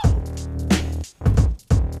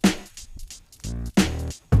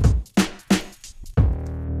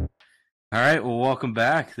All right, well, welcome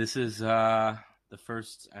back. This is the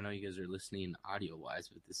first. I know you guys are listening audio wise,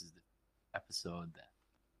 but this is the episode that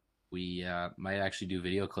we might actually do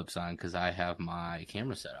video clips on because I have my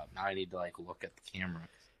camera set up. Now I need to like look at the camera.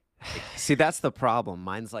 Like, See, that's the problem.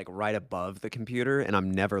 Mine's like right above the computer, and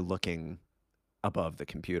I'm never looking above the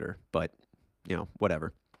computer. But,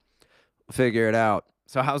 whatever. Figure it out.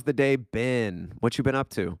 So, how's the day been? What you been up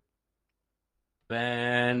to?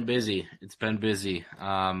 been busy. It's been busy.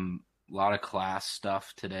 A lot of class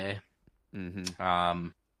stuff today. Mm-hmm.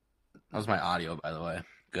 How's my audio, by the way? Oh,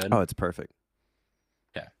 Good. it's perfect.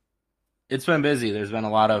 Okay. It's been busy. There's been a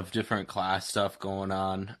lot of different class stuff going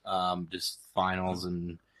on. Just finals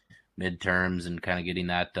and midterms and kind of getting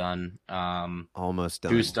that done. Almost Shoe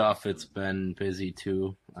done. stuff, it's been busy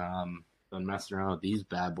too. Been messing around with these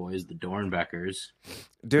bad boys, the Dornbeckers. Pretty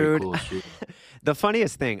Dude, cool shoe. the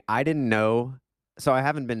funniest thing, I didn't know. So, I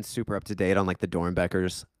haven't been super up to date on like the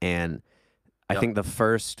Dornbeckers. And I Yep. think the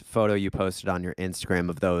first photo you posted on your Instagram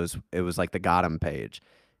of those, it was like the got 'em page.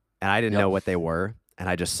 And I didn't know Yep. what they were. And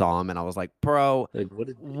I just saw them and I was like, bro, Like what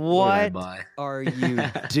did I what buy? are you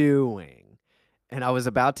doing? And I was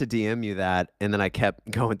about to DM you that, and then I kept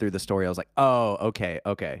going through the story. I was like, oh, okay.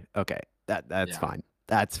 That's Yeah. fine.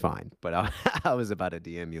 That's fine. But I was about to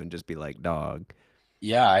DM you and just be like, dog.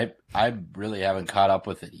 Yeah, I really haven't caught up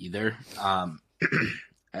with it either.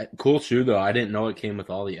 Cool shoe though. I didn't know it came with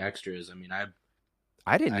all the extras. I mean,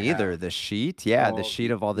 I didn't I either. have The sheet, yeah, the all sheet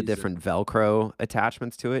of all the these and different Velcro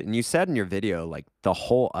attachments to it. And you said in your video, like the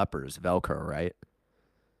whole upper's Velcro, right?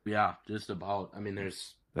 yeah, just about. I mean,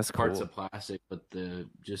 there's That's parts cool. of plastic, but the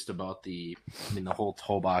just about the I mean the whole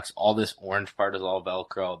toe box, all this orange part is all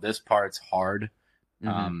Velcro. This part's hard.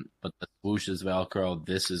 Hmm. But the swoosh is Velcro.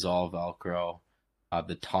 This is all Velcro.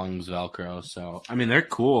 The tongue's Velcro. So I mean, they're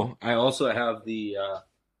cool. I also have the.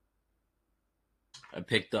 I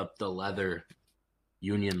picked up the leather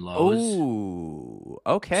Union lows. Oh,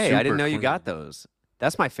 okay. I didn't Super know you got clean. those.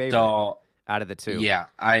 That's my favorite So out of the two, yeah,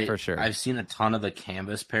 I for sure. I've seen a ton of the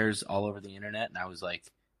canvas pairs all over the internet, and I was like,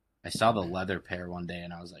 I saw the leather pair one day,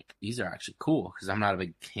 and I was like, these are actually cool because I'm not a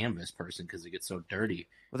big canvas person because it gets so dirty.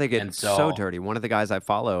 Well, they And get so so dirty. One of the guys I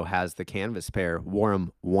follow has the canvas pair, wore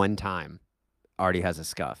them one time, already has a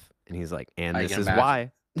scuff. And he's like, and I this can is imagine.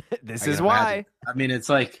 why. This I can is imagine. why. I mean, it's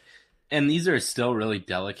like, and these are still really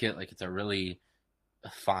delicate. Like it's a really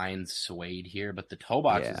fine suede here, but the toe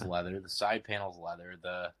box is Yeah. leather, the side panel's leather.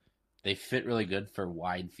 They fit really good for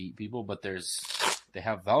wide feet people, but they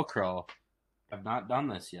have Velcro. I've not done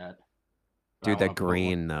this yet, but I Dude, that want to put one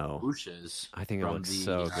green, of though. the swooshes I think it from looks the.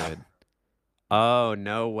 so good. Oh,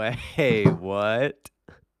 no way. What?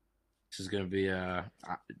 This is gonna be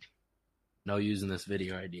no using this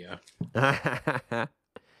video idea. That's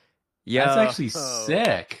Yo, actually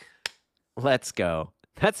sick. let's go.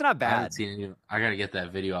 That's not I haven't bad. seen any. I gotta get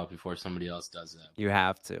that video out before somebody else does that. You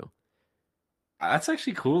have to. That's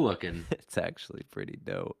actually cool looking. It's actually pretty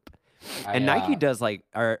dope. I And Nike does like,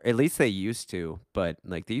 or at least they used to, but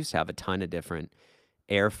like they used to have a ton of different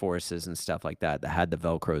Air Forces and stuff like that that had the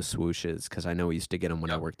Velcro swooshes. Because I know we used to get them when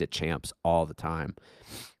I yep. worked at Champs all the time.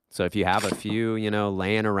 So if you have a few,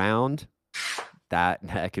 laying around,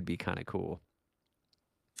 that could be kind of cool.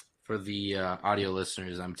 For the audio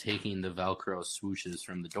listeners, I'm taking the Velcro swooshes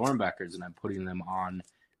from the Dornbeckers and I'm putting them on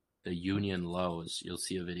the Union lows. You'll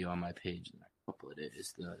see a video on my page in a couple of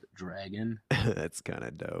days. The dragon. That's kind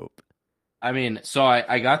of dope. I mean, so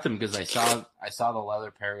I got them because I saw the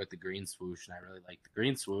leather pair with the green swoosh and I really like the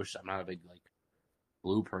green swoosh. I'm not a big like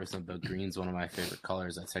blue person, but green's one of my favorite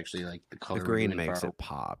colors. That's actually like the The color we're green doing for makes our it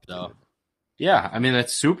pop, so dude. yeah. I mean,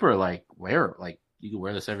 that's super like you can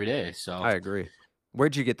wear this every day. So I agree.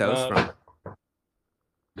 Where'd you get those uh, from?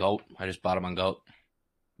 Goat. I just bought them on Goat.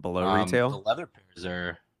 Below The retail? leather pairs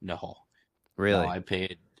are no. Really? I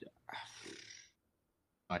paid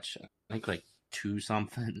much. I think like two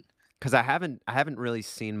something. Because I haven't really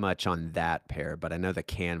seen much on that pair, but I know the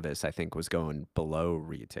canvas I think was going below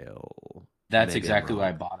retail. That's Maybe I'm exactly why I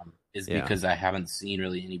wrong. bought them. Is Yeah. because I haven't seen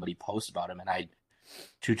really anybody post about them, and I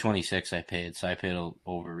 226 I paid, so I paid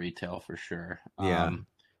over retail for sure. Yeah.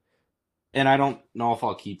 And I don't know if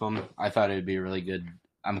I'll keep them. I thought it'd be really good.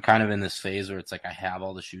 I'm kind of in this phase where it's like I have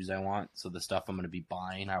all the shoes I want, so the stuff I'm going to be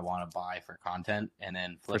buying, I want to buy for content and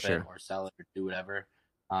then For flip it sure. or sell it or do whatever.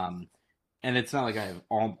 Um, and it's not like I have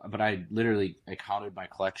all, but I counted my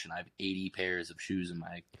collection. I have 80 pairs of shoes in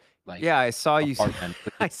my like Yeah, I saw you apartment,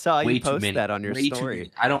 which I is saw you way too post many. that on your Way too story.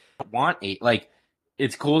 many. I don't want eight. Like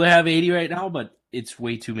it's cool to have 80 right now, but it's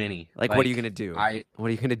way too many. Like, what are you Like gonna do? I, What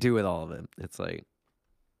are you gonna do with all of it? It's like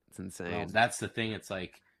it's well, insane. that's the thing. It's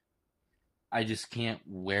like I just can't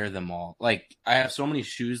wear them all. Like I have so many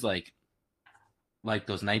shoes. Like like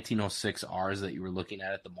those 1906 R's that you were looking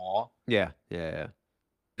at the mall, Yeah, yeah, yeah.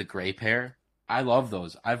 the gray pair. I love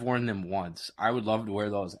those. I've worn them once. I would love to wear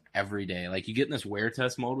those every day. Like you get in this wear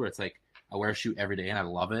test mode where it's like I wear a shoe every day and I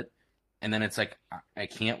love it, and then it's like I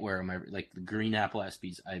can't wear them every, like the green Apple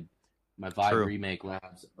SBs. My Vibe True. Remake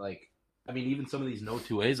Labs. Like I mean, even some of these No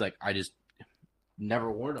 2As, like I just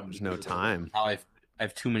never worn them There's no because of time. how I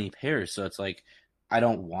have too many pairs. So it's like I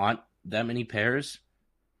don't want that many pairs.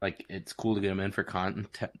 Like it's cool to get them in for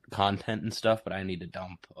content and stuff, but I need to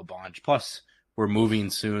dump a bunch. Plus, we're moving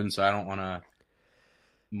soon, so I don't want to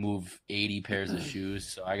move 80 pairs of shoes.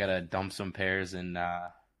 So I gotta dump some pairs and I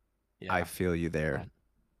yeah. feel you there.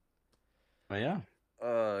 But yeah,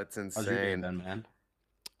 Oh, it's how's your day insane. been, man?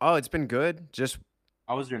 Oh, it's been good. Just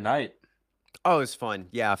How was your night? oh, it was fun.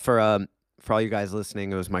 Yeah, for all you guys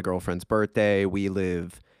listening, it was my girlfriend's birthday. We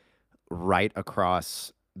live right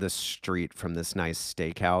across the street from this nice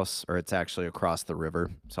steakhouse, or it's actually across the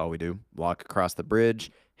river. That's all we do. Walk across the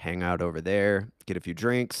bridge, hang out over there, get a few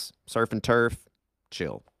drinks, surf and turf,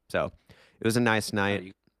 chill. So it was a nice night.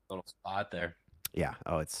 You got a little spot there. Yeah.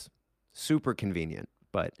 Oh, it's super convenient.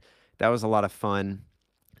 But that was a lot of fun.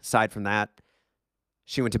 Aside from that,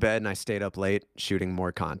 she went to bed and I stayed up late shooting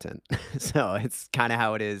more content. So it's kind of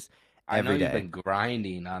how it is I know every you've day. been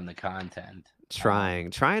grinding on the content.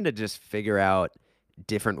 Trying to just figure out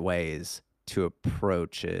different ways to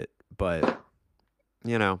approach it, but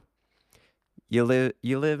you know, you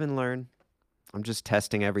live and learn. I'm just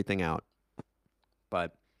testing everything out.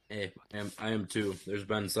 But Hey, I am too. There's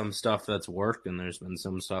been some stuff that's worked, and there's been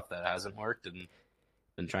some stuff that hasn't worked, and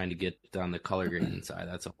been trying to get on the color grading side.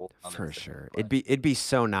 That's a whole other for thing. sure, But it'd be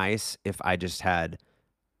so nice if I just had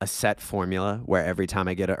a set formula where every time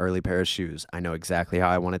I get an early pair of shoes, I know exactly how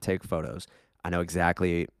I want to take photos. I know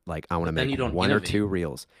exactly like I want to then make you don't one or innovate. two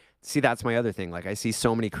reels. See, that's my other thing. Like I see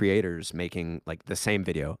so many creators making like the same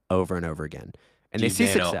video over and over again, and they G see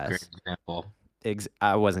Vado, great success. example.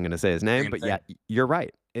 I wasn't gonna say his name, Same but yeah, thing. you're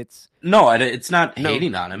right. It's No, it's not no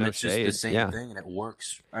hating on him. no It's just the shade. same Yeah, thing, and it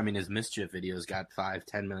works. I mean, his mischief videos got 5,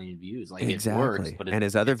 10 million views. Like it works, exactly. but And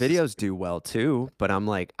his other it's just videos do well too. But I'm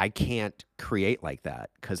like, I can't create like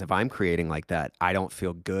that because if I'm creating like that, I don't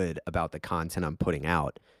feel good about the content I'm putting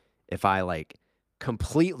out. If I like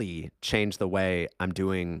completely change the way I'm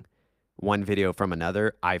doing one video from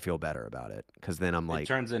another, I feel better about it because then I'm it like,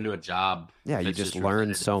 turns into a job yeah, if you it's just just learn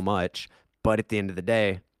repetitive. so much. But at the end of the day,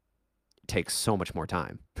 it takes so much more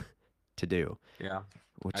time to do, Yeah,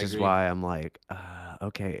 which I is agree. why I'm like,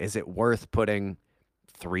 okay, is it worth putting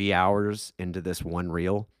 3 hours into this one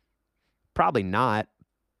reel? Probably not,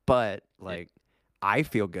 but Yeah, like I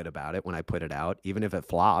feel good about it when I put it out. Even if it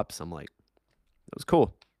flops, I'm like, it was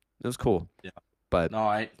cool. It was cool. yeah. But No,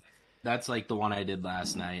 I. That's like the one I did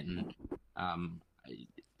last night, and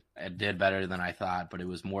I did better than I thought. But it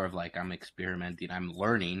was more of like I'm experimenting, I'm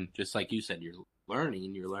learning. Just like you said, you're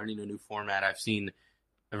learning. You're learning a new format. I've seen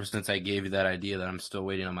ever since I gave you that idea that I'm still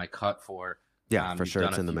waiting on my cut for. yeah, for You've sure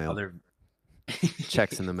done it's a in the few mail. other.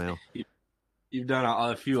 Checks in the mail. You've done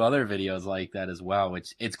a few other videos like that as well,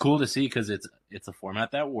 which it's cool to see because it's a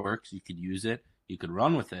format that works. You could use it, you could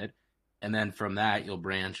run with it, and then from that you'll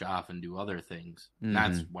branch off and do other things. And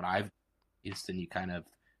that's Hmm. what I've used, and you kind of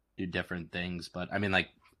do different things. But I mean, like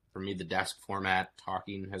for me, the desk format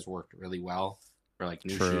talking has worked really well for like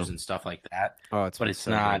new shoes True. and stuff like that. Oh, it's But been it's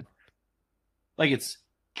so not good. like it's.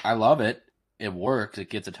 I love it. It works. It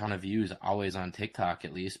gets a ton of views, always on TikTok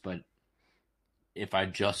at least. But if I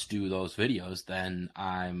just do those videos, then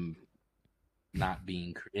I'm not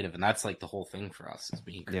being creative, and that's like the whole thing for us is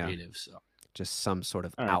being Yeah, creative. So, just some sort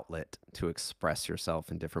of all right, outlet to express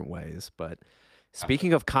yourself in different ways. But yeah.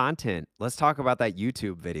 speaking of content, let's talk about that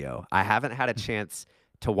YouTube video. I haven't had a chance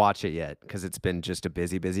to watch it yet because it's been just a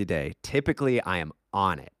busy, busy day. Typically, I am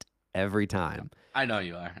on it every time. I know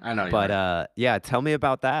you are. I know you But are. yeah, tell me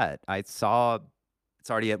about that. I saw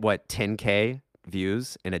it's already at what 10K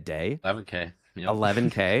views in a day. 11K. Yep.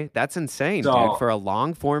 11K. That's insane, dude. So For a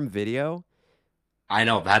long form video. I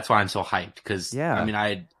know that's why I'm so hyped because I Yeah. mean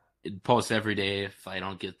I post every day. If I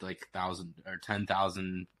don't get like 1,000 or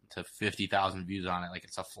 10,000 to 50,000 views on it, like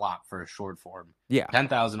it's a flop for a short form. Yeah.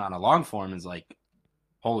 10,000 on a long form is like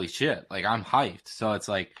holy shit. Like I'm hyped. So it's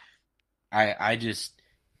like I just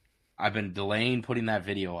I've been delaying putting that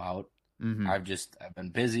video out. Hmm. I've been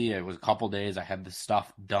busy. It was a couple days. I had the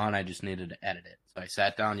stuff done. I just needed to edit it. So I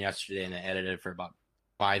sat down yesterday and I edited it for about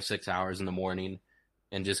 5, 6 hours in the morning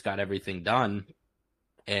and just got everything done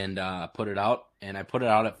and put it out. And I put it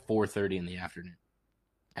out at 4:30 in the afternoon.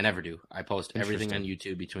 I never do. I post everything on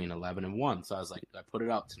Interesting. YouTube between 11 and 1. So I was like, I put it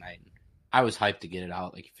out tonight. I was hyped to get it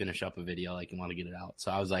out, like finish up a video, like you want to get it out.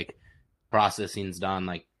 So I was like, processing's done,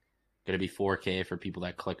 like going to be 4K for people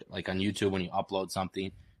that click, like on YouTube when you upload something,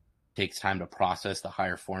 it takes time to process the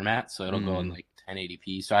higher format, so it'll go in like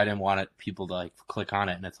 1080p. So I didn't want people to like click on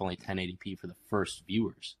it and it's only 1080p for the first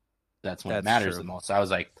viewers. That's when it matters the most. So I was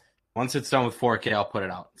like, once it's done with 4K, I'll put it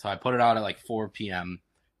out. So I put it out at like 4 p.m.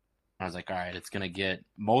 I was like, all right, it's going to get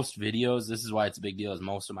most videos. This is why it's a big deal, is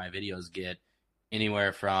most of my videos get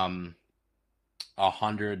anywhere from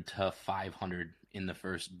 100 to 500 in the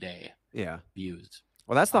first day. Yeah. Views.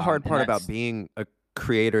 Well, that's the hard part about being a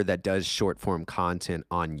creator that does short form content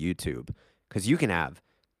on YouTube, because you can have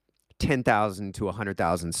 10,000 to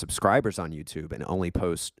 100,000 subscribers on YouTube and only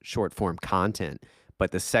post short form content. But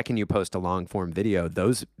the second you post a long form video,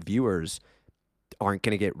 those viewers aren't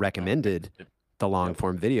going to get recommended the long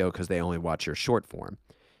form video because they only watch your short form,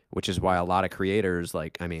 which is why a lot of creators,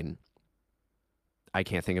 like, I mean, I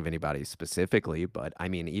can't think of anybody specifically, but I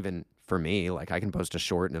mean, even for me, like I can post a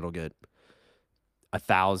short and it'll get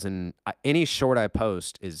 1,000. Any short I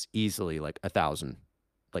post is easily like 1,000,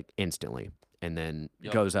 like instantly, and then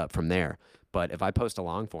goes up from there. But if I post a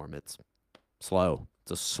long form, it's slow.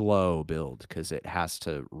 It's a slow build because it has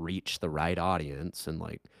to reach the right audience, and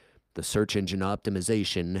like the search engine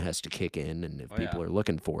optimization has to kick in, and if people are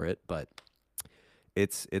looking for it. But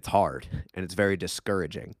it's hard, and it's very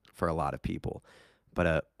discouraging for a lot of people.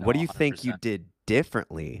 But what do you think you did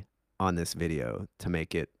differently on this video to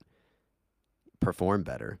make it perform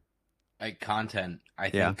better? Like content, I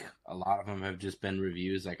think a lot of them have just been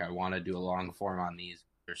reviews. Like I want to do a long form on these.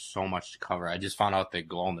 There's so much to cover. I just found out they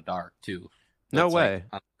glow in the dark too. No way.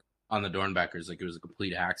 Like, on the Dornbeckers, like it was a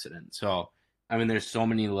complete accident. So I mean, there's so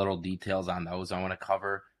many little details on those I want to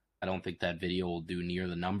cover. I don't think that video will do near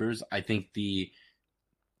the numbers. I think it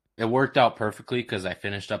worked out perfectly because I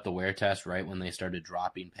finished up the wear test right when they started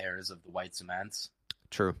dropping pairs of the white cements.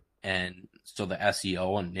 True. And so the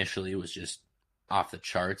SEO initially was just off the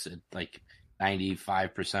charts. Like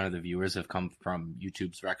 95% of the viewers have come from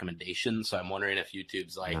YouTube's recommendations. So I'm wondering if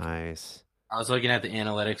YouTube's like, nice. I was looking at the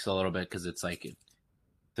analytics a little bit because it's like if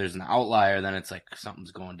there's an outlier, then it's like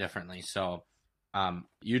something's going differently. So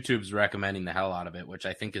YouTube's recommending the hell out of it, which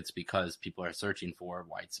I think it's because people are searching for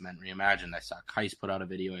white cement reimagined. I saw Kais put out a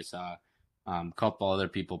video. I saw a couple other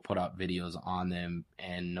people put out videos on them,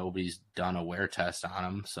 and nobody's done a wear test on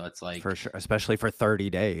them. So it's like, for sure, especially for 30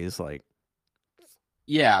 days, like,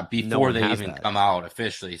 yeah, before they even come out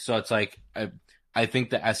officially. So it's like, I think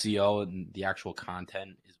the SEO and the actual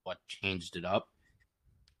content is what changed it up.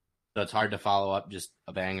 So it's hard to follow up just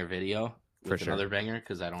a banger video with another banger,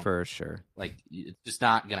 because I don't, for sure, like, it's just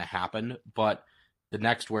not gonna happen. But the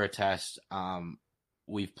next wear test,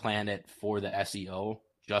 we've planned it for the SEO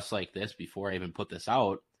just like this before I even put this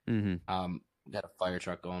out. Got a fire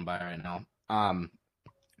truck going by right now.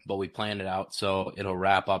 But we planned it out so it'll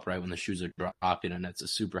wrap up right when the shoes are dropping, and it's a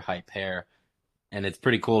super hype pair. And it's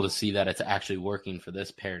pretty cool to see that it's actually working for this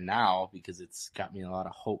pair now, because it's got me a lot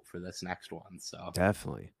of hope for this next one. So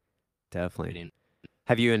definitely.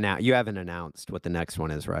 Have you you haven't announced what the next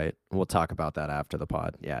one is, right? We'll talk about that after the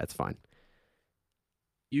pod. Yeah, it's fine.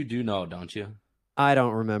 You do know, don't you? I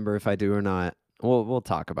don't remember if I do or not. We'll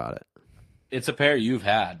talk about it. It's a pair you've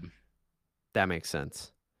had. That makes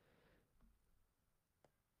sense.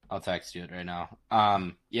 I'll text you it right now.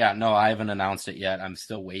 Yeah, no, I haven't announced it yet. I'm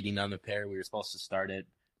still waiting on the pair. We were supposed to start it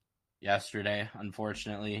yesterday,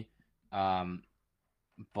 unfortunately.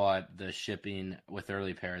 But the shipping with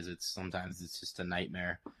early pairs, sometimes it's just a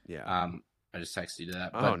nightmare. Yeah. I just texted you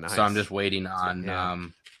that. Oh, nice. So I'm just waiting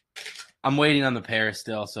on I'm waiting on the pair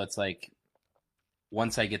still. So it's like,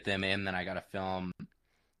 once I get them in, then I gotta film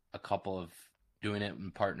a couple of doing it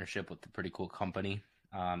in partnership with a pretty cool company.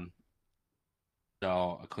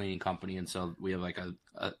 So a cleaning company, and so we have like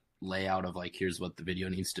a layout of like, here's what the video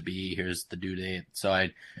needs to be, here's the due date. So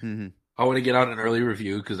I want to get out an early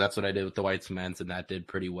review, because that's what I did with the white cements, and that did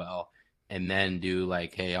pretty well. And then do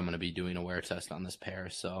like, hey, I'm going to be doing a wear test on this pair.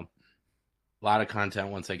 So a lot of content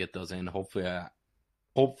once I get those in.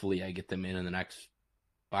 Hopefully I get them in the next,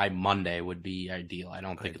 by Monday would be ideal. I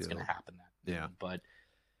don't think it's going to happen that soon, but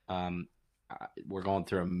I'm going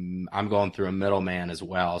through a middleman as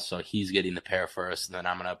well. So he's getting the pair first, and then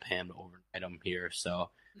I'm going to pay him to overnight them here.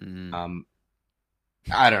 So,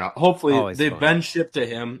 I don't know. Hopefully they've been shipped to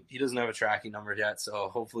him. He doesn't have a tracking number yet. So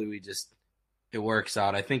hopefully it works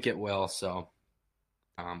out. I think it will. So,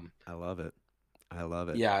 I love it.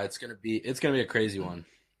 Yeah, it's going to be a crazy one.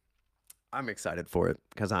 I'm excited for it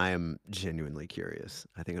because I am genuinely curious.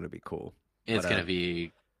 I think it'll be cool. It's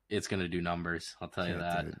going to do numbers. I'll tell you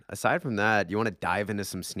that. Dude. Aside from that, you want to dive into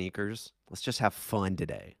some sneakers? Let's just have fun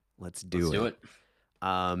today. Let's do it.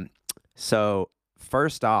 So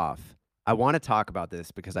first off, I want to talk about this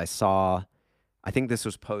because I think this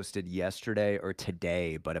was posted yesterday or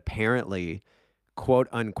today, but apparently, quote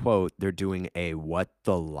unquote, they're doing a What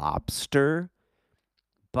the Lobster.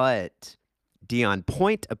 But Dion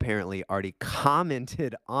Point apparently already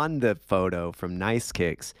commented on the photo from Nice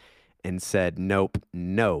Kicks and said, nope,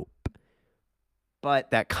 nope.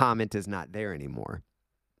 But that comment is not there anymore.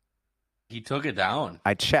 He took it down.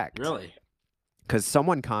 I checked. Really? Because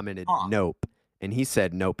someone commented, nope. And he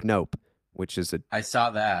said, nope, nope, which is I saw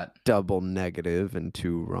that. double negative and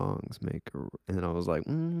two wrongs make a. And I was like,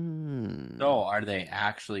 So are they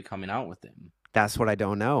actually coming out with him? That's what I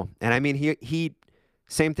don't know. And I mean, he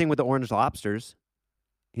same thing with the Orange Lobsters.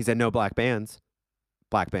 He said, no black bands.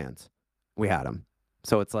 Black bands. We had them.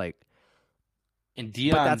 So it's like. And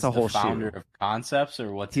Dion's the founder of Concepts,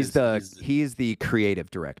 or what's he's the creative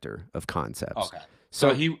director of Concepts. Okay.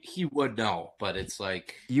 So he would know, but it's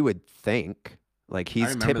like you would think like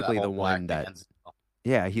he's typically the one that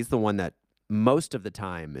he's the one that most of the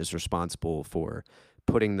time is responsible for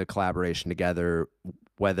putting the collaboration together,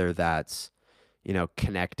 whether that's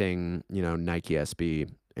connecting Nike SB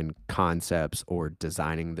and Concepts or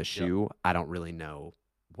designing the shoe. Yep. I don't really know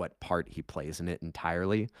what part he plays in it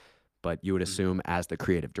entirely. But you would assume as the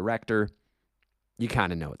creative director, you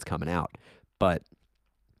kind of know it's coming out. But,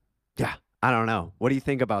 yeah, I don't know. What do you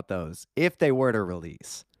think about those if they were to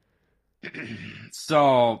release?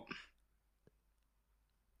 So,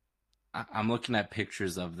 I'm looking at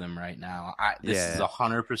pictures of them right now. This is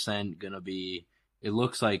 100% going to be – it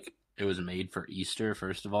looks like it was made for Easter,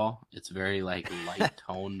 first of all. It's very, like,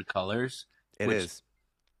 light-toned colors. Which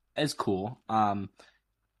is cool.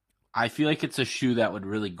 I feel like it's a shoe that would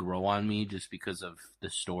really grow on me just because of the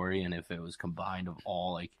story, and if it was combined of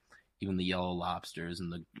all, like, even the yellow lobsters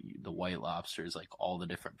and the white lobsters, like all the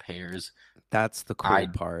different pairs. That's the cool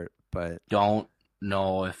part, but don't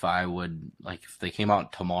know if I would, like, if they came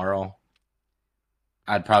out tomorrow,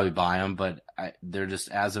 I'd probably buy them, but they're just,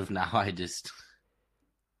 as of now,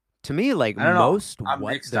 to me, like, most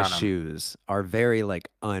What the shoes are very, like,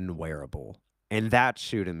 unwearable, and that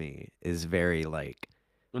shoe to me is very, like,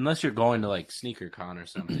 unless you're going to, like, Sneaker Con or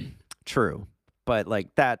something. True. But,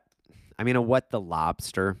 like, that, I mean, a What the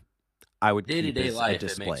Lobster, I would keep day-to-day as life, a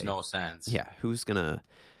display. It makes no sense. Yeah, who's going to,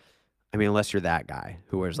 I mean, unless you're that guy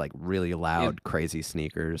who wears, like, really loud, crazy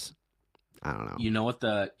sneakers. I don't know. You know what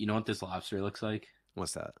this lobster looks like?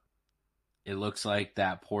 What's that? It looks like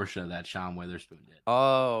that Porsche that Sean Witherspoon did.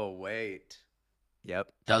 Oh, wait. Yep.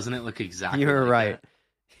 Doesn't it look exactly You're like right. that?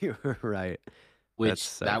 You're right.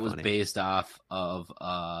 Which that was based off of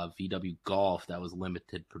VW Golf that was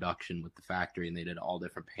limited production with the factory, and they did all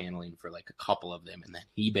different paneling for like a couple of them, and then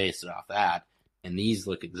he based it off that. And these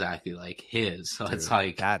look exactly like his, so it's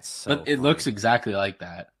like that's so. But it looks exactly like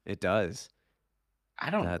that. It does.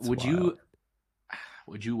 I don't. That's would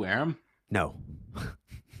wild. you wear them? No,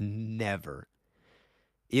 never.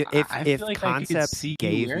 If like Concepts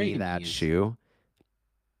gave me that shoe,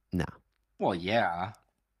 no. Well, yeah.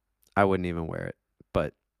 I wouldn't even wear it.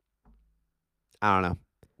 But I don't know.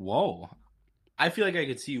 Whoa. I feel like I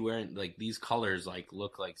could see you wearing, like, these colors, like,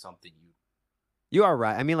 look like something You are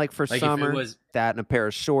right. I mean, like, for summer, that and a pair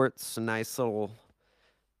of shorts, a nice little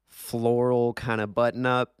floral kind of button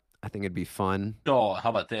up, I think it'd be fun. So, how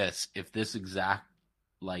about this? If this exact,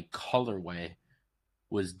 like, colorway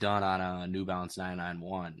was done on a New Balance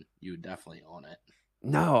 991, you would definitely own it.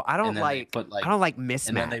 No, I don't like mismatch.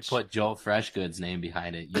 And then they put Joe Freshgood's name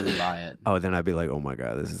behind it. You would buy it. Oh, then I'd be like, oh my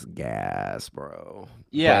God, this is gas, bro.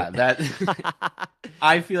 Yeah, that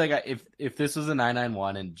I feel like if this was a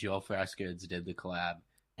 991 and Joe Freshgoods did the collab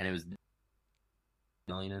and it was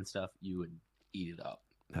million and stuff, you would eat it up.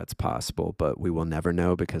 That's possible, but we will never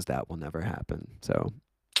know because that will never happen. So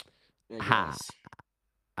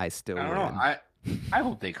I still I don't know. I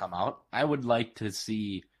hope they come out. I would like to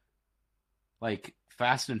see, like,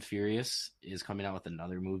 Fast and Furious is coming out with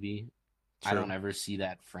another movie. True. I don't ever see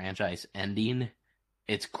that franchise ending.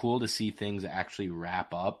 It's cool to see things actually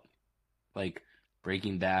wrap up. Like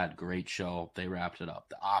Breaking Bad, great show. They wrapped it up.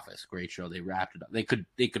 The Office, great show. They wrapped it up. They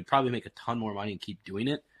could probably make a ton more money and keep doing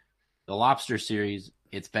it. The Lobster series,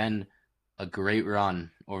 it's been a great run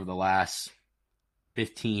over the last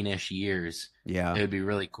 15-ish years. Yeah. It would be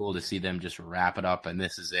really cool to see them just wrap it up, and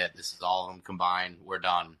this is it. This is all of them combined. We're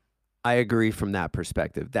done. I agree from that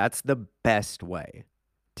perspective. That's the best way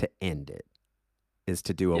to end it, is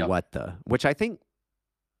to do a what the, which I think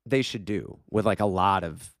they should do with, like, a lot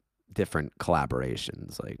of different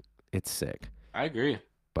collaborations. Like, it's sick. I agree.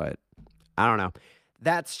 But I don't know.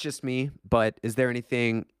 That's just me. But is there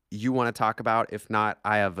anything you want to talk about? If not,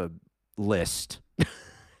 I have a list.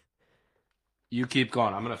 You keep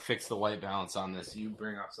going. I'm gonna fix the white balance on this. You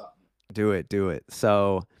bring up something. Do it, do it.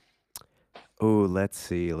 So, oh, let's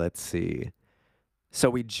see, let's see. So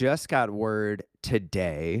we just got word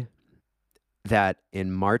today that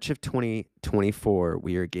in March of 2024,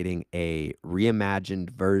 we are getting a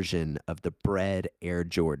reimagined version of the Bread Air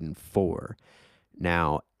Jordan 4.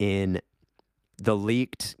 Now, in the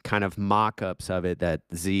leaked kind of mock-ups of it that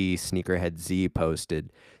Sneakerhead Z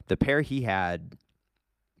posted, the pair he had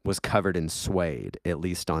was covered in suede, at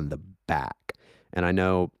least on the back. And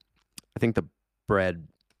I think the Bread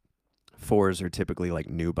 4s are typically like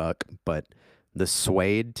nubuck, but the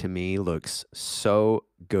suede to me looks so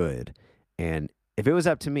good. And if it was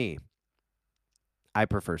up to me, I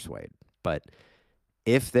prefer suede. But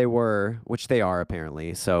if they were, which they are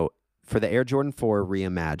apparently, so for the Air Jordan 4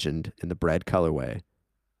 reimagined in the Bread colorway,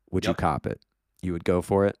 would you Yep. cop it? You would go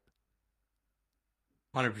for it?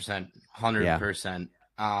 100%. Yeah. 100%.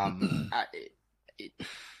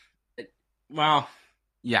 It, well,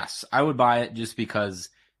 yes, I would buy it just because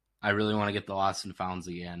I really want to get the Lost and Founds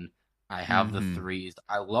again. I have the Mhm. threes.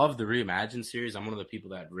 I love the Reimagined series. I'm one of the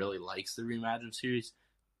people that really likes the Reimagined series.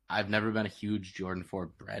 I've never been a huge Jordan 4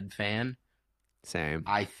 Bread fan. Same.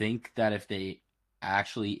 I think that if they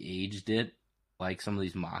actually aged it like some of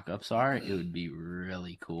these mock-ups are, it would be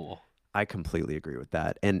really cool. I completely agree with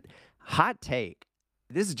that. And hot take,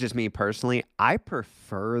 this is just me personally. I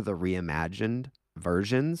prefer the reimagined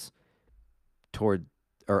versions toward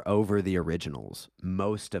or over the originals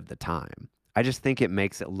most of the time. I just think it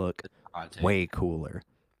makes it look Hot take. way cooler.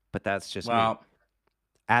 But that's just me. Well,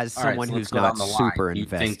 As all right, someone so let's who's go not down the line. super Do you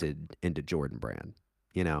think invested into Jordan Brand,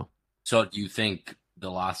 you know? so? Do you think the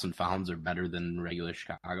Lost and Founds are better than regular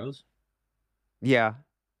Chicago's? Yeah.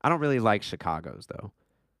 I don't really like Chicago's though.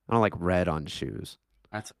 I don't like red on shoes.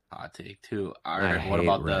 That's a hot take too. All I right, what hate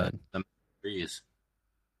about red. the threes?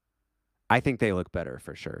 I think they look better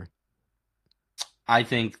for sure. I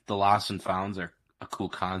think the Lost and Founds are a cool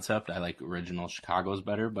concept. I like original Chicago's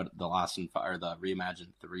better, but the Lost and or the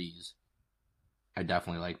reimagined threes, I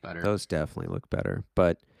definitely like better. Those definitely look better.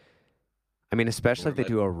 But I mean, especially Or if they the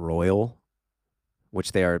do a Royal,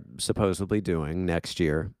 which they are supposedly doing next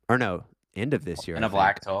year. Or no, end of this year, and I a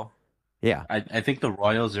black think. toe. Yeah, I think the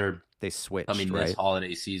Royals are they switched, coming this right?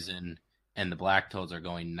 holiday season, and the black toes are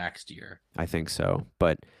going next year. I think so.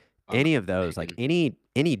 But If I'm not any of those, like mistaken.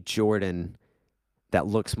 any Jordan that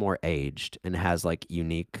looks more aged and has like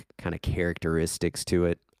unique kind of characteristics to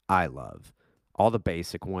it, I love. All the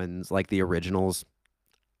basic ones, like the originals,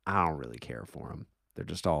 I don't really care for them. They're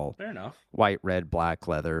just all Fair enough. white, red, black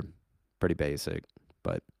leather, pretty basic.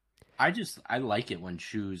 But I like it when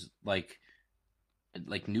shoes like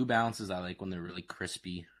New Balances. I like when they're really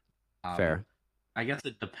crispy. Um, fair. I guess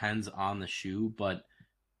it depends on the shoe, but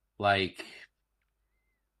like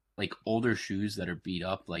older shoes that are beat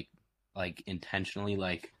up, like intentionally.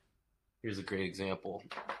 Like here's a great example: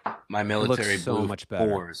 my It looks military so blue much better.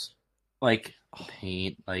 fours, like the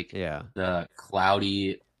paint, like Yeah, the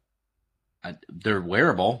cloudy. They're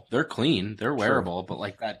wearable. They're clean. They're true. wearable, but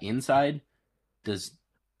like that inside, does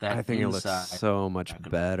I that think it looks inside? so much Not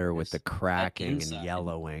gonna better with the focus. That cracking and inside.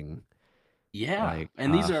 yellowing. Yeah, Like,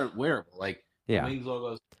 and these are wearable. Like the yeah. Wings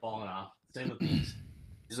logo's falling off. Same with these.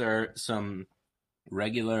 These are some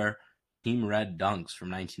regular Team Red Dunks from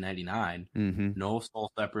 1999. Mm-hmm. No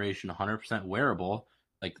sole separation, 100% wearable.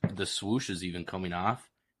 Like the swoosh is even coming off.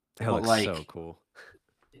 It But looks like so cool.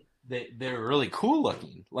 they're really cool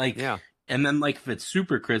looking. Like, Yeah. and then like if it's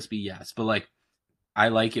super crispy, yes. But like I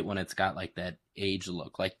like it when it's got like that age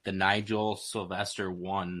look, like the Nigel Sylvester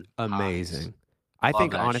one. Amazing. I Love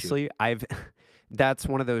think that shoe. honestly, that's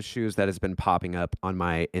one of those shoes that has been popping up on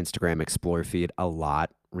my Instagram Explore feed a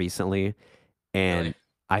lot recently. And Really?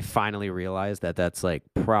 I finally realized that that's like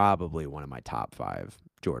probably one of my top 5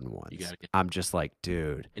 Jordan You 1s. gotta get. I'm just like,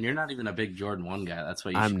 dude, And you're not even a big Jordan 1 guy. That's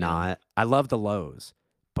why you I'm should get them. not. I love the lows,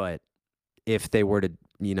 but if they were to,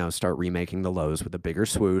 start remaking the lows with a bigger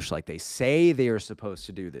swoosh like they say they are supposed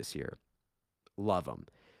to do this year, love them.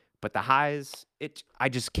 But the highs, I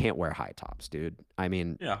just can't wear high tops, dude. I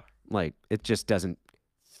mean, Yeah. like it just doesn't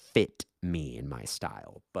fit me in my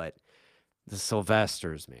style. But the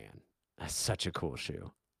Sylvesters, man, that's such a cool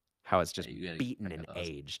shoe. How it's just You gotta beaten get and those.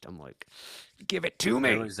 aged. I'm like, give it to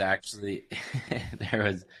There me. was actually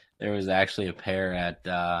there was actually a pair at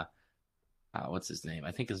what's his name?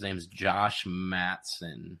 I think his name's Josh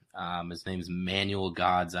Matson. His name's Manual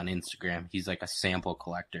Gods on Instagram. He's like a sample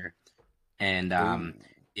collector, and Ooh.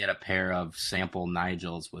 he had a pair of sample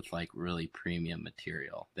Nigels with like really premium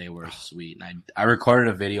material. They were sweet, and I recorded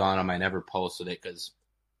a video on them. I never posted it because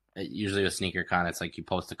usually with SneakerCon, it's like you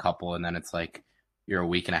post a couple, and then it's like you're a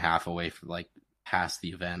week and a half away from like past the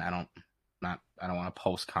event. I don't want to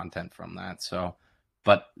post content from that. So,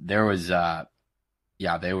 but there was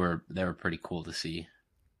they were pretty cool to see.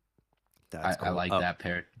 That's I cool. like Oh, that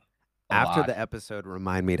pair a after lot. the episode,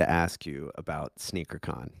 remind me to ask you about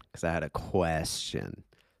SneakerCon because I had a question,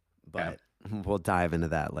 Yeah. but we'll dive into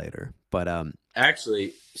that later. But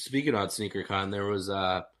Actually, speaking about SneakerCon, there was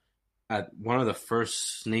at one of the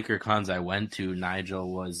first sneaker cons I went to,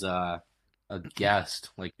 Nigel was a guest.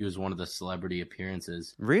 Like he was one of the celebrity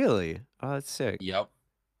appearances. really, oh, that's sick. Yep.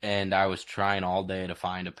 And I was trying all day to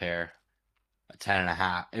find a pair, a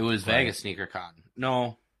 10.5. It was Right. Vegas Sneaker Con.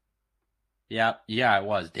 No, yeah, it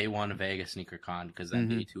was day one of Vegas Sneaker Con because then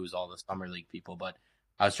Mm-hmm. day two was all the summer league people. But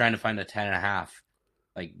I was trying to find a 10.5,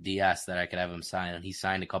 like DS that I could have him sign, and he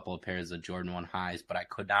signed a couple of pairs of Jordan 1 highs, but I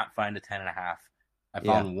could not find a 10.5. I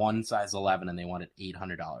Yeah, found one size 11, and they wanted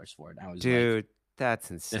 $800 for it. And I was like, dude, that's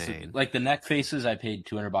this is insane. like the neck faces. I paid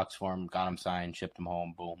 $200 for them, got them signed, shipped them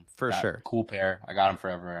home. Boom, For got sure. cool pair. I got them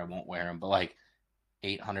forever. I won't wear them, but like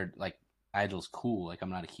 800, like Nigel's cool. Like I'm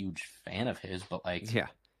not a huge fan of his, but like Yeah,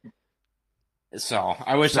 so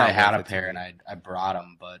I wish it's I not had worth a it to pair and me. I brought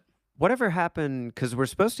them, but Whatever happened? Because we're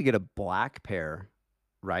supposed to get a black pair,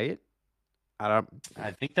 right? I don't.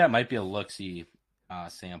 I think that might be a look-see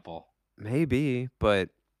sample. Maybe, but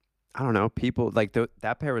I don't know. People like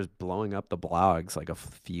that pair was blowing up the blogs like a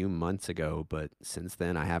few months ago, but since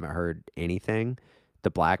then I haven't heard anything. The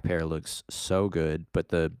black pair looks so good, but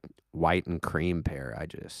the white and cream pair,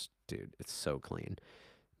 dude, it's so clean.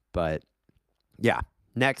 But yeah,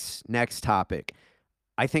 next topic.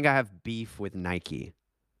 I think I have beef with Nike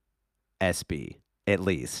SB at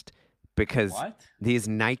least because What? these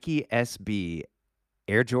Nike SB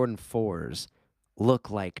Air Jordan 4s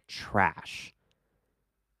look like trash.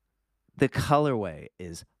 The colorway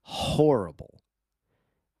is horrible.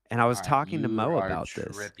 And I was All right, talking to you Mo are about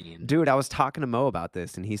this. tripping. Dude, I was talking to Mo about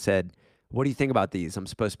this and he said, "What do you think about these? I'm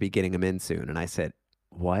supposed to be getting them in soon." And I said,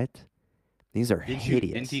 "What? These are Didn't he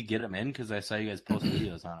hideous." get them in? Because I saw you guys post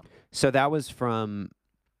videos on them. So that was from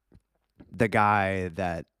the guy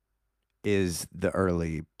that is the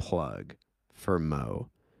early plug for Mo.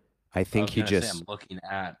 I I think was he gonna say just I'm looking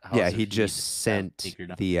at yeah, House of he just Heat. Have sent Sneaker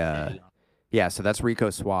Dunk the tag on. yeah, so that's Rico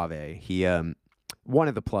Suave. He one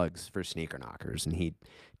of the plugs for Sneaker Knockers and he Are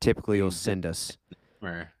typically will you good? send us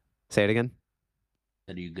Or say it again.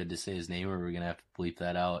 are you good to say his name, or we're gonna have to bleep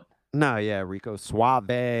that out? No, yeah, Rico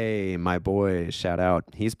Suave, my boy, shout out.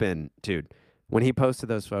 He's been, dude, when he posted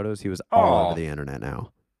those photos, he was all over Oh, the internet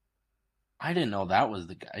now. I didn't know that was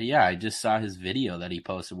the guy. Yeah, I just saw his video that he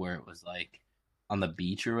posted where it was like on the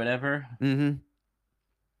beach or whatever. Mm-hmm.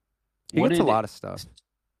 He What gets a did lot it? of stuff.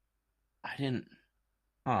 I didn't.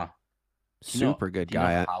 Huh? Super good Do you know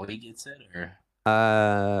guy. how he gets it,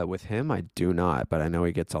 or With him, I do not, but I know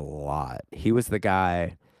he gets a lot. He was the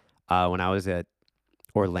guy when I was at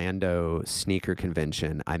Orlando sneaker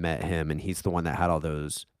convention. I met him, and he's the one that had all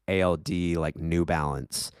those ALD like New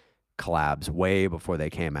Balance collabs way before they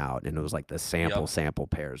came out, and it was like the yep? sample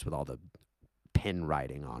pairs with all the pin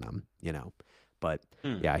writing on them. But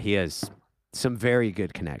Hmm. yeah, he has some very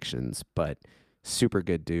good connections, but super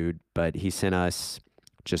good dude. But he sent us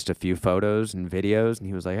just a few photos and videos, and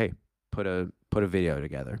he was like, "Hey, put a video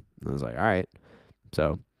together." And I was like, "All right."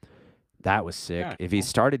 So that was sick. Yeah, If he cool.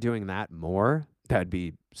 started doing that more, that'd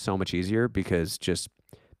be so much easier because just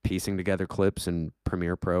piecing together clips in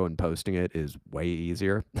Premiere Pro and posting it is way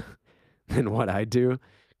easier than what I do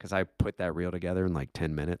because I put that reel together in like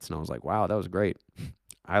 10 minutes and I was like, wow, that was great.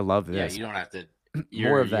 I love Yeah, this. you don't have to.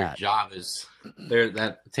 More of Your that. job is there.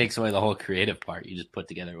 That takes away the whole creative part. You just put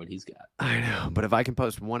together what he's got. I know. But if I can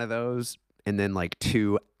post one of those and then like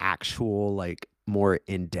two actual, like more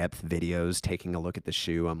in depth videos taking a look at the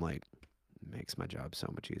shoe, I'm like, it makes my job so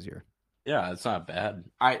much easier. Yeah, it's not bad.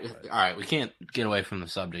 But All right. We can't get away from the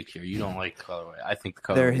subject here. You don't like the colorway. I think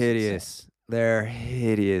the they're colorway is insane. hideous. They're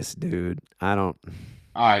hideous, dude. I don't.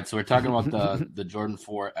 All right, so we're talking about the Jordan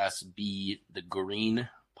 4 SB, the green,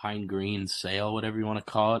 pine green sail, whatever you want to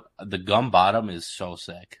call it. The gum bottom is so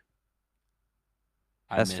sick.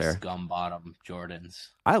 I That's miss fair. gum bottom Jordans.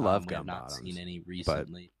 I love We have gum not seen bottoms, any but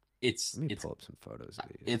recently. It's let me it's pull up some photos of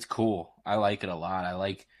these. it's cool. I like it a lot. I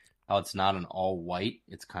like how it's not an all white.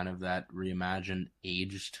 It's kind of that reimagined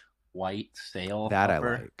aged white sail That I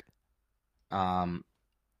upper. like.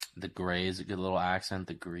 The gray is a good little accent.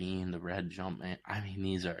 The green, the red jump, man. I mean,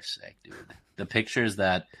 these are sick, dude. The pictures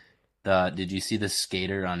that did you see the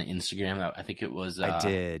skater on Instagram? I think it was I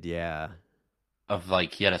did, yeah. of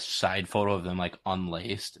like he had a side photo of them like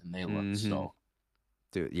unlaced, and they looked Mm-hmm. so.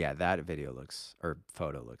 Dude, yeah, that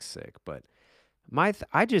photo looks sick. But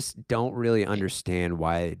I just don't really understand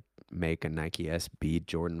why make a Nike SB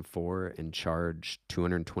Jordan 4 and charge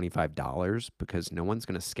 $225 because no one's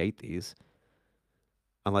going to skate these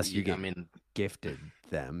unless you Yeah, I get mean, gifted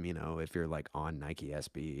them, if you're like on Nike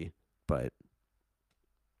SB. But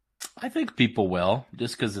I think people will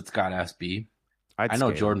just because it's got SB. I'd I know skate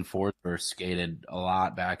them. Jordan 4s were skated a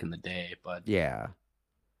lot back in the day, but Yeah.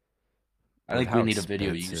 I But with think we how need a video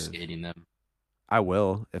of you expensive. skating them. I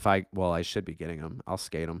will well, I should be getting them. I'll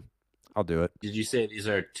skate them. I'll do it. Did you say these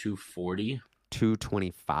are 240?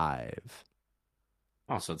 225.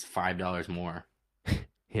 Oh, so it's $5 more.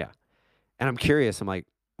 Yeah. And I'm curious. I'm like,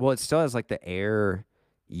 well, it still has like the Air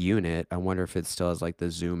unit. I wonder if it still has like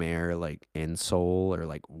the Zoom Air like insole or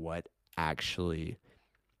like what actually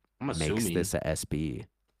I'm makes assuming this a SB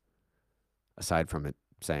aside from it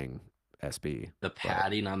saying SB. the But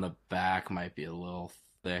padding on the back might be a little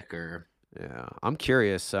thicker. yeah, I'm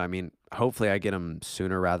curious. I mean, hopefully I get them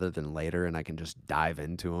sooner rather than later and I can just dive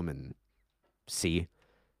into them and see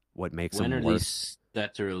what makes When them are worth. these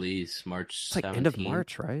set to release? March It's like end of 17th?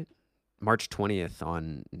 March, right? March 20th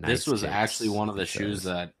on This Nice was actually Kicks, one of the it shoes says.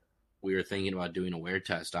 that we were thinking about doing a wear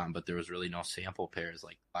test on, but there was really no sample pairs.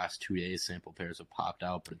 Like last 2 days, sample pairs have popped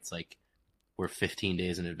out, but it's like we're 15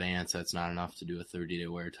 days in advance. That's not enough to do a 30-day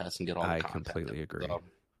wear test and get all the I content. completely agree. So,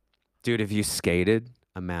 Dude, if you skated,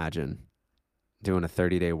 imagine doing a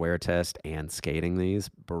 30-day wear test and skating these.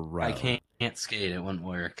 Bro. I can't skate. It wouldn't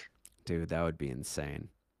work. Dude, that would be insane.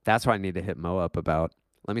 That's why I need to hit Mo up about,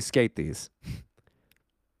 let me skate these.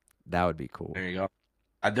 That would be cool. There you go.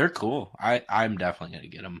 They're cool. I'm definitely gonna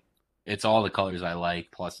get them. It's all the colors I like.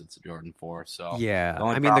 Plus, it's a Jordan 4. So Yeah. the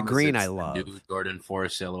only I mean, the problem is green I it's the love. new Jordan 4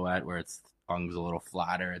 silhouette where its tongue's a little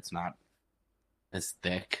flatter. It's not as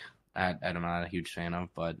thick. I'm not a huge fan of,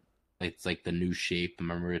 but it's like the new shape.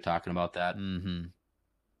 Remember we were talking about that? Mm-hmm.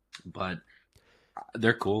 But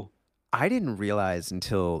they're cool. I didn't realize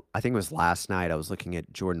until, I think it was last night, I was looking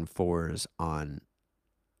at Jordan 4s on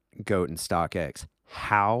GOAT and StockX,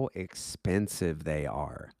 how expensive they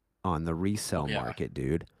are on the resale Yeah. market,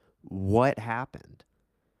 dude. What happened?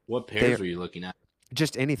 What pairs were you looking at?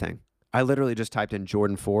 Just anything. I literally just typed in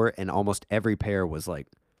Jordan 4 and almost every pair was like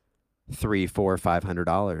 $300, $400,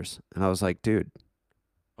 $500. And I was like, dude,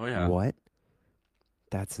 Oh yeah. what?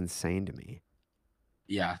 That's insane to me.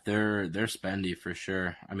 Yeah, they're spendy for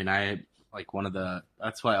sure. I mean, I like one of the.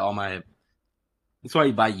 That's why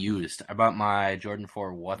you buy used. I bought my Jordan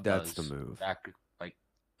 4 That's the move. back like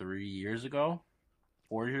 3 years ago,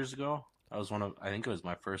 4 years ago. That was I think it was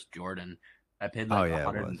my first Jordan. I paid like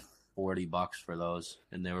 $140 for those,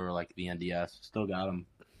 and they were like the NDS. Still got them.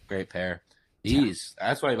 Great pair.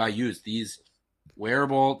 That's why I buy used. These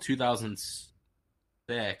wearable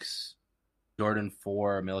 2006 Jordan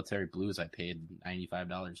 4 military blues I paid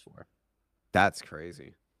 $95 for. That's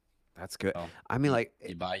crazy. That's good. So, I mean, like,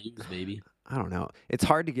 you buy used, baby. I don't know. It's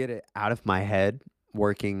hard to get it out of my head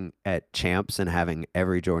working at Champs and having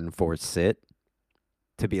every Jordan 4 sit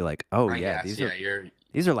to be like, oh I yeah, guess,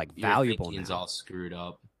 these are like your valuable thinking's now. all screwed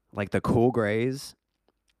up. Like the cool grays,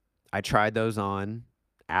 I tried those on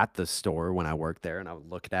at the store when I worked there, and I would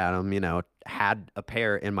look at them. Had a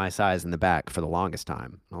pair in my size in the back for the longest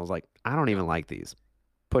time. I was like, I don't even like these.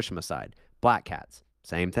 Push them aside. Black Cats,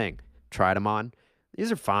 same thing. Tried them on.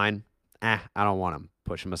 These are fine. I don't want them.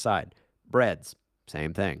 Push them aside. Breads,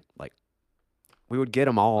 same thing. Like, we would get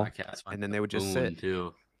them all, and then they would just sit.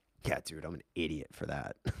 Too. Yeah, dude, I'm an idiot for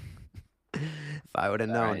that. If I would have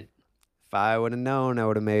known, Right. I would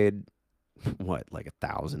have made what, like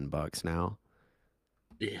 $1,000 now?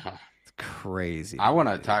 Yeah. It's crazy. I want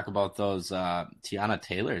to talk about those Tiana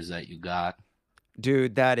Taylors that you got.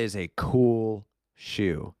 Dude, that is a cool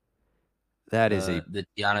shoe. That is the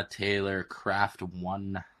Tiana Taylor Craft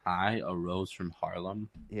One High, a rose from Harlem.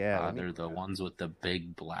 Yeah. They're the ones with the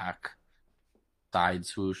big black side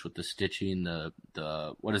swoosh with the stitching, the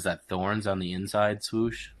what is that, thorns on the inside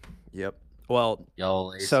swoosh? Yep. Well,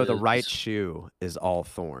 Yellow laces. so the right shoe is all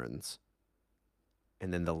thorns,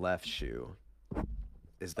 and then the left shoe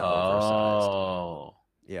is the oversized. Oh.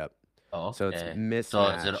 Yep. Oh, okay. So it's mismatched. So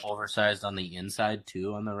is it oversized on the inside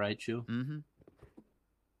too on the right shoe? Mm-hmm.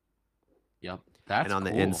 Yep. That's and on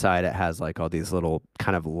cool. the inside, it has like all these little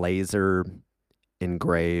kind of laser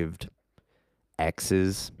engraved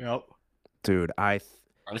X's. Yep. Dude, I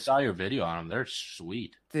saw your video on them. They're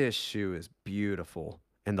sweet. This shoe is beautiful,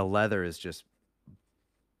 and the leather is just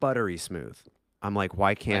buttery smooth. I'm like,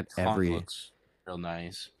 why can't tongue looks real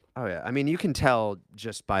nice. Oh yeah, I mean, you can tell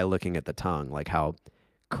just by looking at the tongue, like how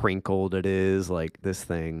crinkled it is, like this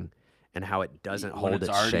thing, and how it doesn't hold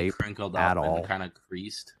its shape crinkled at up all. And kind of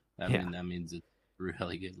creased. That means it's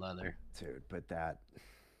really good leather, dude. But that,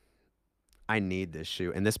 I need this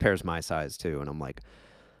shoe, and this pair's my size too. And I'm like,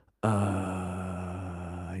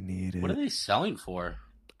 I need What are it. they selling for?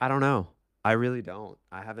 I don't know. I really don't.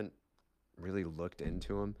 I haven't really looked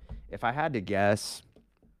into them. If I had to guess,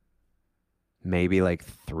 maybe like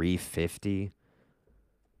 350,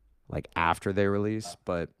 like after they release.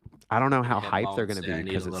 But I don't know Gonna how hit hyped Mo they're and gonna say be I need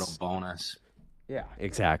a because little it's bonus. yeah,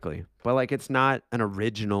 exactly. But like it's not an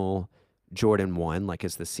original Jordan 1 like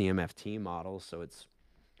it's the CMFT model, so it's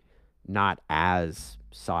not as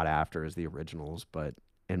sought after as the originals, but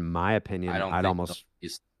in my I opinion, don't I'd think they'll almost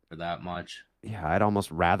use for that much. yeah, I'd almost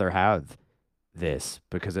rather have this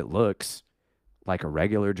because it looks like a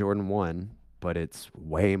regular Jordan 1, but it's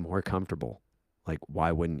way more comfortable. Like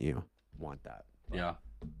why wouldn't you want that? But Yeah,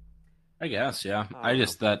 I guess. Yeah, I I don't know.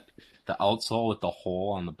 just that the outsole with the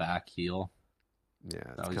hole on the back heel Yeah,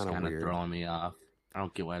 it's that was kind of kind of weird. throwing me off. I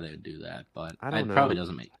don't get why they would do that, but I don't it probably know.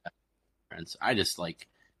 doesn't make that difference. I just like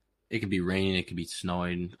it could be raining, it could be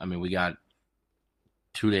snowing. I mean, we got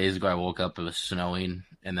 2 days ago. I woke up, it was snowing,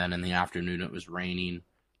 and then in the afternoon it was raining,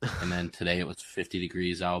 and then today it was 50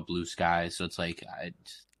 degrees out, blue skies. So it's like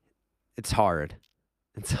It's hard.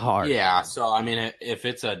 It's hard. yeah. So I mean, if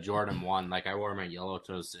it's a Jordan 1, like I wore my yellow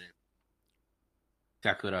toes today.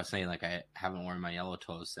 Exactly what I was saying. Like I haven't worn my yellow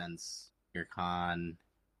toes since YurCon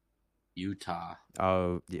Utah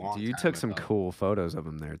Oh, a long you time took some ago. cool photos of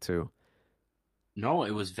him there too. No,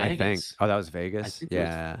 it was I think. Vegas. Oh, that was I Vegas. think it was.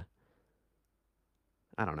 Yeah.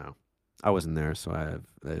 I don't know. I wasn't there, so I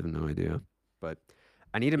have no idea. But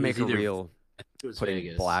I need to It make was a either. reel I think it was putting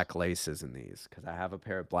Vegas. black laces in these because I have a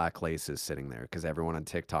pair of black laces sitting there because everyone on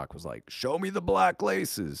TikTok was like, "Show me the black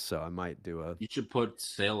laces." So I might do a. You should put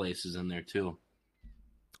sail laces in there too.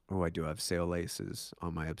 Oh, I do have sail laces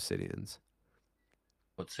on my Obsidians.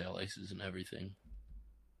 Put sail laces in everything.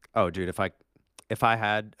 Oh, dude, if I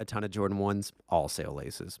had a ton of Jordan 1s, all sail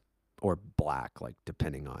laces or black, like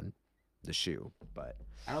depending on the shoe. But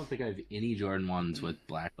I don't think I have any Jordan 1s with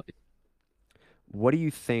black laces. what do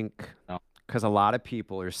you think? No, Because a lot of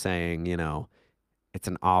people are saying, it's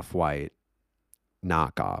an off-white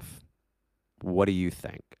knockoff. What do you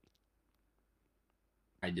think?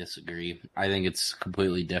 I disagree. I think it's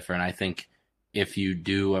completely different. I think if you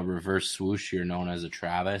do a reverse swoosh, you're known as a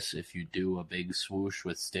Travis. If you do a big swoosh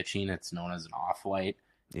with stitching, it's known as an off-white.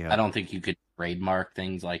 I Yep. don't think you could trademark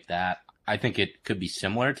things like that. I think it could be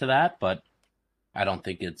similar to that, but I don't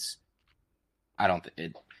think it's. I don't.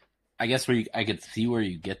 It. I guess I could see where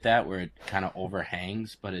you get that, where it kind of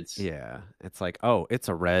overhangs, but it's Yeah. It's like, oh, it's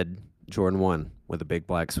a red Jordan 1 with a big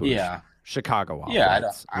black swoosh. yeah, Chicago yeah. I don't.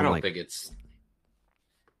 off-whites. And I I'm don't like, think it's.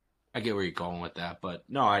 I get where you're going with that, but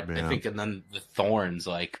no, I yeah, think and then the thorns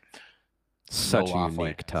like no such a off white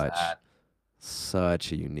unique has touch. that.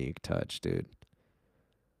 Such a unique touch, dude.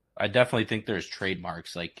 I definitely think there's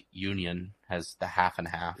trademarks like Union has the half and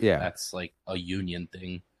half. Yeah. That's like a Union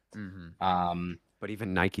thing. Hmm. Um, But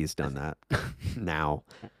even Nike's done that now.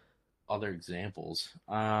 Other examples.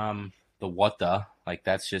 The what the like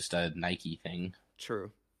that's just a Nike thing.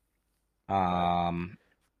 True. But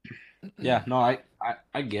Yeah, no,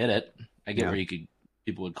 I get it. I get yeah. where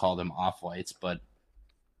people would call them off whites, but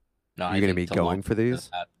no, You're I going to think be to lump going for into these?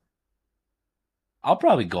 that, I'll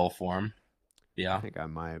probably go for them. I Yeah. think I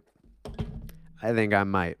might. I think I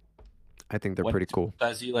might. I think they're What pretty cool.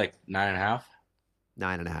 size are you like 9.5?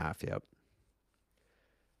 9.5, yep.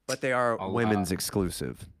 But they are I'll women's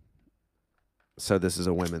exclusive. So this is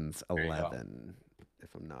a women's there you go. 11,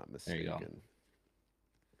 if I'm not There you go. mistaken.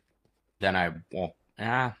 Then I won't.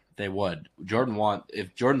 They would. Jordan 1,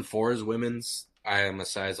 if Jordan 4 is women's, I am a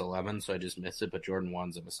size 11, so I just missed it. But Jordan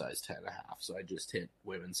 1's, I'm a size 10.5, so I just hit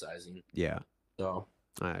women's sizing. Yeah. So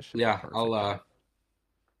That should be yeah, perfect then.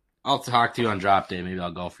 I'll talk to you on drop day. Maybe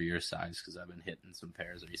I'll go for your size because I've been hitting some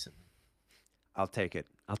pairs recently. I'll take it.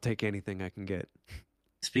 I'll take anything I can get.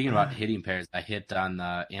 Speaking about hitting pairs, I hit on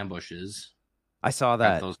the ambushes. I saw Got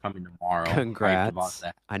that. those coming tomorrow. Hyped about Congrats.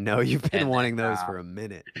 that. I know you've been And wanting then, those for a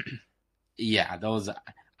minute. yeah, those.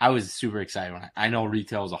 I was super excited when I know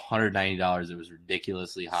retail was $190. It was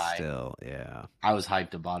ridiculously high. Still, yeah. I was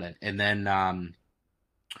hyped about it. And then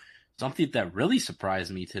something that really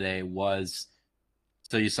surprised me today was,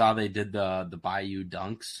 so you saw they did the Bayou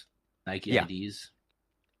Dunks, Nike Yeah. IDs.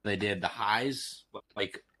 They did the highs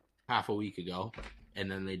like half a week ago, and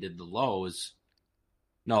then they did the lows.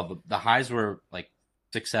 No, the highs were like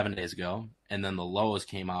 6, 7 days ago, and then the lows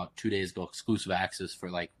came out 2 days ago, exclusive access for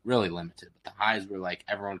like really limited. But the highs were like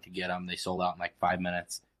everyone could get them. They sold out in like 5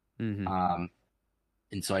 minutes. Mm-hmm.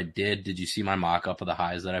 And so I did. Did you see my mock up of the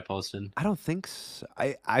highs that I posted? I don't think so.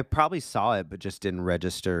 I probably saw it, but just didn't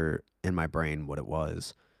register in my brain what it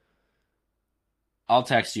was. I'll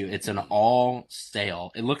text you. It's an all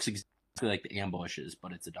sale. It looks exactly like the ambushes,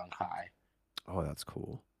 but it's a dunk high. Oh, that's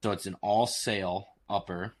cool. So it's an all sale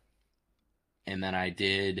upper, and then I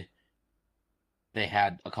did. They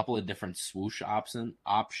had a couple of different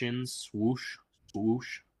options. Swoosh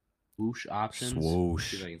options. See if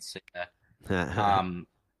Swoosh. I can say that.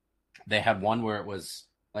 They had one where it was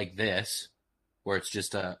like this, where it's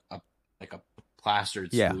just a like a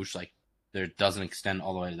plastered Yeah. swoosh, like there doesn't extend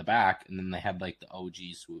all the way to the back, and then they had like the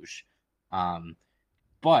OG swoosh.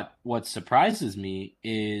 But what surprises me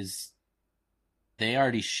is they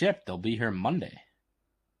already shipped. They'll be here Monday.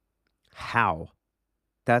 How?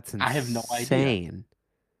 That's insane. I have no idea.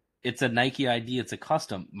 It's a Nike ID. It's a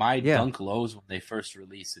custom. My Dunk Lows, when they first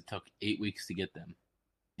released, it took 8 weeks to get them.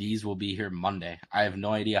 These will be here Monday. I have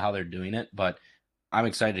no idea how they're doing it, but I'm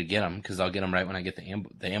excited to get them because I'll get them right when I get the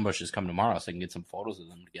ambush is coming tomorrow, so I can get some photos of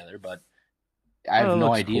them together. But I have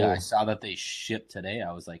no idea. Cool. I saw that they shipped today.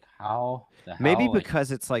 I was like, how the hell? Maybe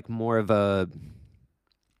because it's like more of a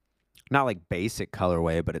not like basic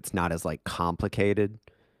colorway, but it's not as like complicated.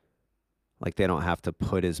 Like they don't have to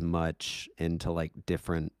put as much into like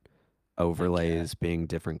different overlays being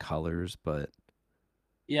different colors, but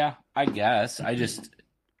yeah, I guess. I just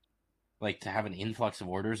like to have an influx of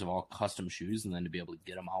orders of all custom shoes and then to be able to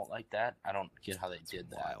get them out like that. I don't get how they did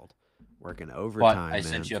that. Wild. Working overtime, but I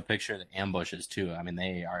sent you a picture of the ambushes too. I mean,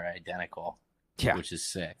 they are identical, which is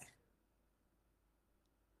sick.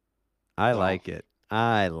 I like it.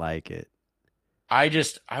 I like it. I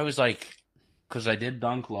was like, because I did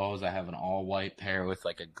Dunk Lows. I have an all-white pair with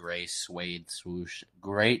like a gray suede swoosh.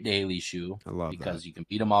 Great daily shoe. I love because that. You can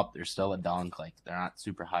beat them up. They're still a dunk. Like, they're not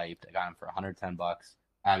super hyped. I got them for $110.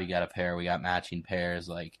 Abby got a pair. We got matching pairs.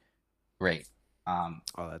 Like, great.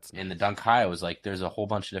 That's nice. In the Dunk High, I was like, there's a whole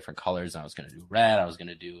bunch of different colors. And I was going to do red. I was going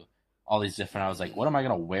to do all these different. I was like, what am I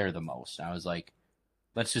going to wear the most? And I was like,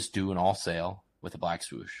 let's just do an all sale with a black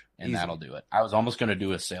swoosh, and that'll do it. I was almost going to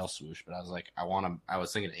do a sale swoosh, but I was like, I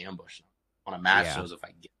was thinking ambush. I want to match those if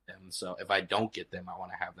I get them. So if I don't get them, I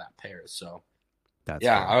want to have that pair. So that's cool.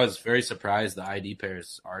 I was very surprised the ID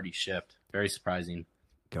pairs already shipped. Very surprising.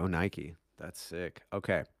 Go Nike. That's sick.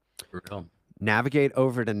 Okay. For real. Navigate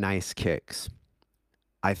over to Nice Kicks.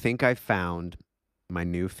 I think I found my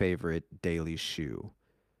new favorite daily shoe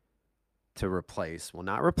to replace. Well,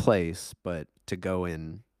 not replace, but to go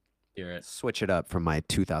in. Switch it up from my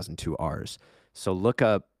 2002 Rs. So look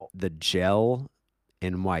up the Gel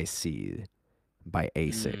NYC by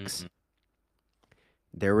Asics.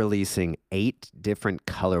 They're releasing 8 different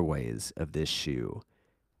colorways of this shoe,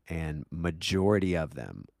 and majority of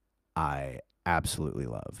them I absolutely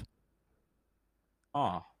love.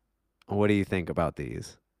 Oh. What do you think about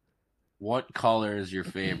these? What color is your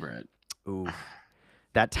favorite? Ooh.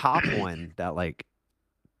 That top one, that like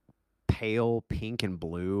pale pink and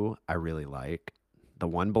blue, I really like. The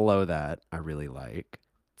one below that, I really like.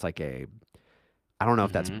 It's like I don't know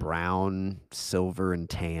if that's brown, silver, and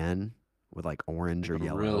tan with like orange or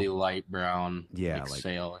yellow. Really light brown. Yeah, like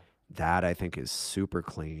that I think is super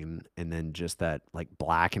clean. And then just that like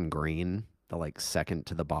black and green, the like second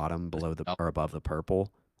to the bottom below the or above the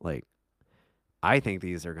purple. Like I think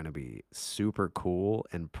these are going to be super cool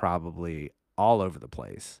and probably all over the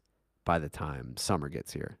place by the time summer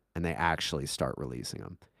gets here and they actually start releasing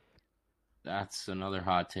them. That's another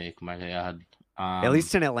hot take, my God. At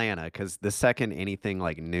least in Atlanta, because the second anything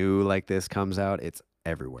like new like this comes out, it's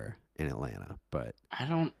everywhere in Atlanta. But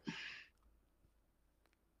I'm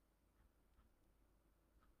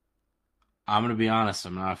gonna be honest,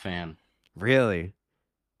 I'm not a fan. Really?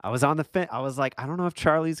 I was on the fence. I was like, I don't know if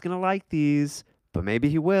Charlie's gonna like these, but maybe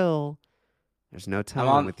he will. There's no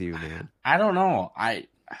telling with you, man. I don't know. I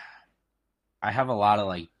have a lot of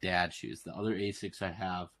like dad shoes. The other Asics I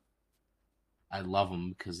have, I love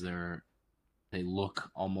them because they look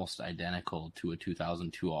almost identical to a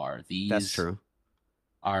 2002R. These That's true.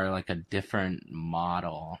 Are like a different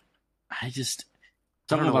model. I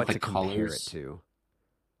don't know about the colors. To.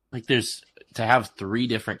 Like there's to have 3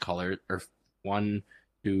 different colors, or 1,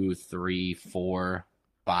 2, 3, 4,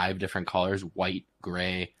 5 different colors, white,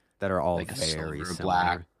 gray, that are all like very silver, similar.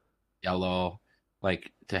 Black, yellow.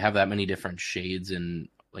 Like to have that many different shades and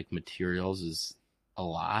like materials is a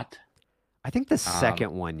lot. I think the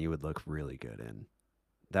second one you would look really good in.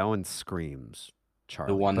 That one screams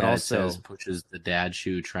Charlie. The one that also says pushes the dad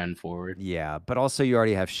shoe trend forward. Yeah, but also you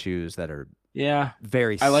already have shoes that are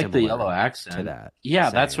very I like the yellow accent to that. Yeah,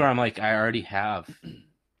 that's where I'm like, I already have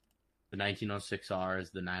the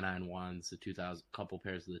 1906Rs, the 991s, the 2000, couple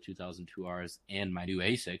pairs of the 2002Rs, and my new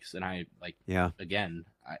Asics, and I like again,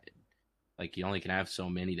 Like you only can have so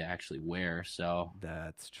many to actually wear. So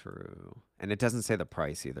That's true. And it doesn't say the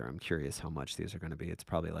price either. I'm curious how much these are going to be. It's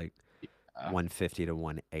probably like uh, 150 to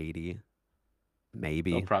 180,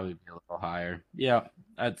 they'll maybe. probably be a little higher. Yeah,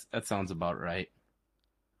 that sounds about right.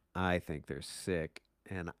 I think they're sick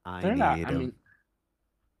and I They're not. need I them. mean,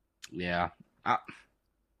 yeah. Uh,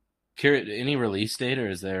 Curious, any release date, or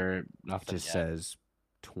is there It nothing just yet? says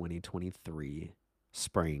 2023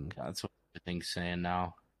 spring. That's what everything's saying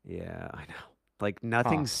now. Yeah, I know. Like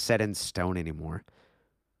Huh. nothing's set in stone anymore.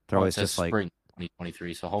 They're Well, it always says just like, spring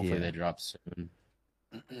 2023, so hopefully yeah. they drop soon.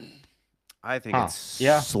 I think Huh. it's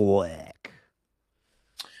Yeah. slick.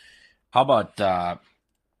 How about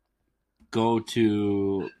go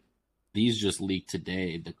to these just leaked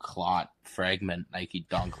today, the clot fragment Nike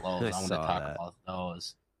Dunk lows. I I want to saw talk that. about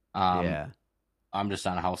those. Um, Yeah. I'm just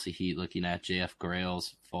on House of Heat looking at JF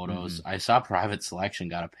Grail's Hmm. photos. I saw Private Selection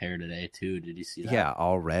got a pair today too. Did you see that? Yeah,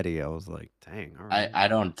 already. I was like, dang, all right. I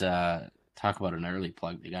don't talk about an early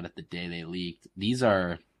plug. They got it the day they leaked.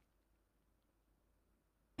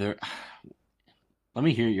 They're let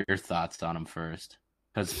me hear your thoughts on them first.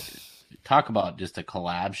 Because talk about just a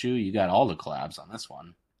collab shoe. You got all the collabs on this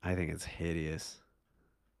one. I think it's hideous.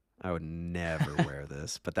 I would never wear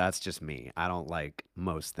this, but that's just me. I don't like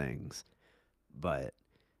most things, but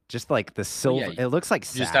just like the Well, yeah, silver, you it looks like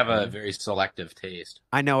just have a satin. very selective taste.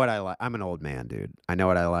 I know what I like. I'm an old man, dude. I know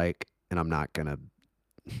what I like, and I'm not gonna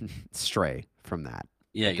stray from that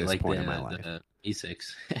Yeah, at you this like point in my the life.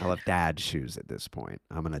 basics. I love dad shoes at this point.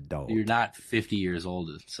 I'm an You're adult. not 50 years old,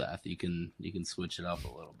 Seth. You can switch it up a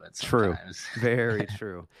little bit True. sometimes. Very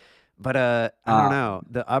true. But I don't um, know.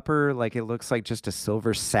 The upper, like it looks like just a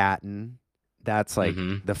silver satin. That's like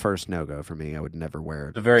mm-hmm. the first no-go for me. I would never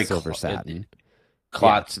wear The very silver satin. Yeah,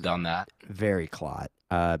 Clot's done that. very clot.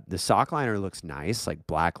 The sock liner looks nice, like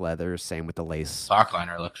black leather, same with the lace Sock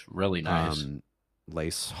liner looks really nice. um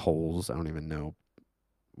lace holes. I don't even know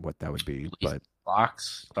what that would be, Lace but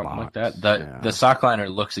locks, something like that. locks. The Yeah. sock liner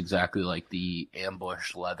looks exactly like the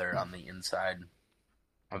ambush leather on the inside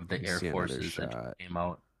of Let the me Air see another Forces that just shot. came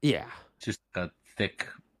out. Yeah. Just a thick,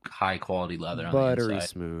 high quality leather on the Buttery inside.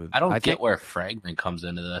 smooth. I I don't get think where Fragment comes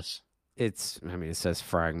into this. I mean, it says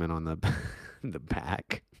fragment on the the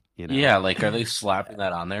back, you know. Yeah, like are they slapping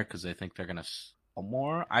that on there because they think they're gonna sell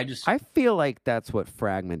more? I feel like that's what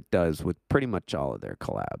Fragment does with pretty much all of their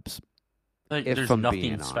collabs, like if there's I'm nothing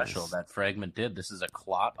being special honest. that Fragment did. This is a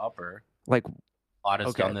clot upper. Like, Clot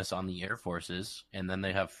has okay, done this on the Air Forces, and then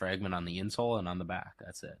they have Fragment on the insole and on the back.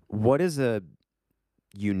 That's it. what is a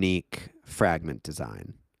unique Fragment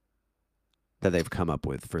design that they've come up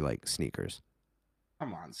with for like sneakers?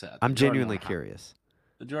 Come on, Seth. I'm genuinely curious.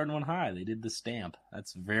 The Jordan 1 High. They did the stamp.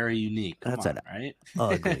 That's very unique. Come That's on, an right?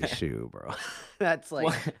 ugly shoe, bro. That's like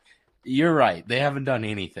Well, you're right. They haven't done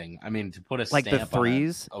anything. I mean, to put a like the stamp on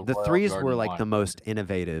threes. a The Royal threes were Jordan like 1. the most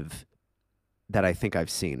innovative that I think I've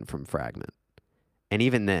seen from Fragment. And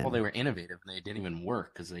even Well, then, they were innovative. And they didn't even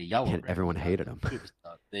work because they yellowed right everyone when hated them.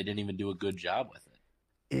 they didn't even do a good job with it.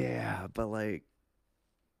 Yeah, but like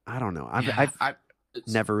I don't know. I've Yeah, I've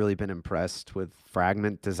never really been impressed with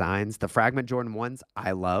Fragment designs. The Fragment Jordan 1s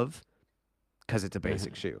I love because it's a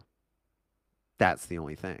basic Mhm. shoe. That's the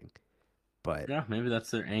only thing. But Yeah, maybe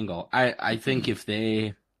that's their angle. I think if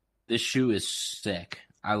this shoe is sick.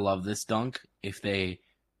 I love this dunk. If they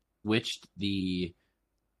switched the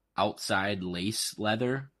outside lace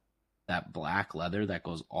leather, that black leather that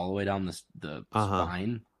goes all the way down the uh-huh.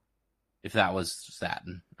 spine, if that was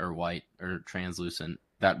satin or white or translucent,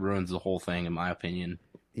 that ruins the whole thing in my opinion.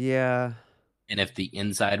 Yeah. And if the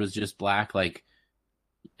inside was just black, like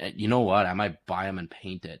you know what, I might buy them and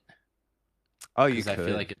paint it Oh, you because I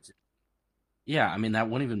feel could. like it's yeah. I mean that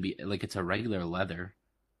wouldn't even be like it's a regular leather,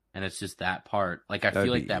 and it's just that part. Like I That would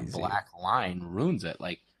feel be like that easy. black line ruins it.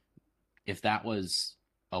 Like if that was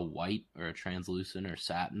a white or a translucent or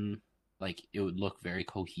satin, like it would look very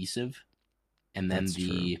cohesive. And then That's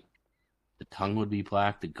true. the tongue would be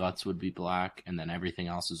black, the guts would be black, and then everything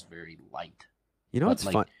else is very light. You know But what's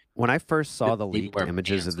like fun? When I first saw the need to leaked wear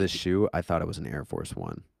images of pants with this shoe, I thought it was an Air Force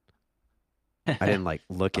One. I the didn't like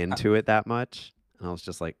look into it that much, and I was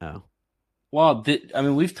just like, oh, well, I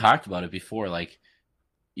mean, we've talked about it before. Like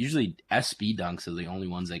usually SB dunks are the only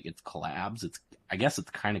ones that get collabs. I guess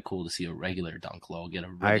it's kind of cool to see a regular dunk low get a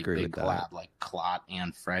I really agree big with that. collab like Clot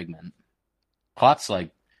and Fragment. Clot's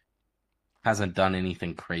like hasn't done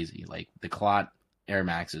anything crazy. Like the Clot Air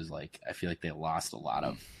Max is like I feel like they lost a lot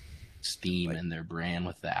of steam Like in their brand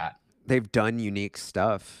with that. they've done unique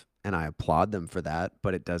stuff, and I applaud them for that,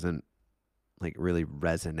 but it doesn't like really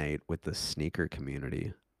resonate with the sneaker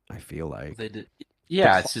community. I feel They like did, the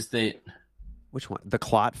yeah. It's just they. Which one? The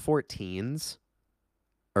Clot 14s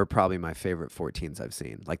are probably my favorite 14s I've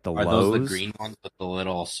seen. Like the Are those the lows. green ones with the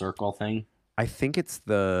little circle thing? I think it's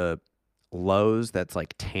the lows that's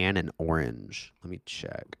like tan and orange. Let me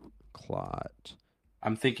check. Clot.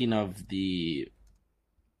 I'm thinking of the.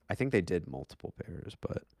 I think they did multiple pairs,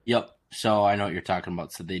 but Yep. So I know what you're talking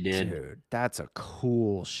about. So they did. dude, that's a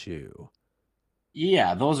cool shoe.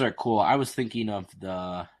 Yeah, those are cool. I was thinking of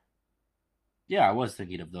the. Yeah, I was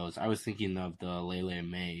thinking of those. I was thinking of the Lele and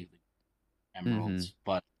May Mm-hmm. emeralds,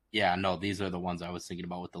 but yeah, no, these are the ones I was thinking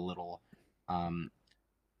about with the little, um,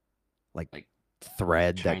 Like like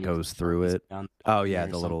thread that Chinese goes through monkeys it. down Oh yeah, there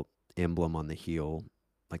or the something. little emblem on the heel,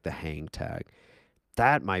 like the hang tag.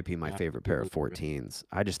 That might be my Yeah, favorite pair of 14s.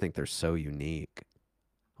 I just think they're so unique.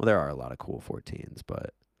 Well, there are a lot of cool 14s,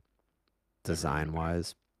 but design everywhere.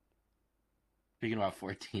 wise. Speaking about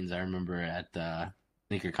 14s, I remember at the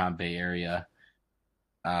SneakerCon Bay Area,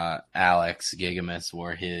 Alex Gigamus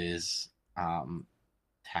wore his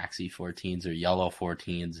taxi 14s or yellow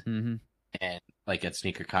 14s, Mm-hmm. and like at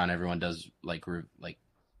SneakerCon, everyone does like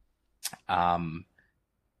um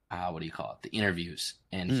what do you call it? The interviews,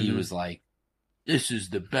 and he Mm-hmm. was like, "This is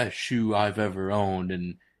the best shoe I've ever owned,"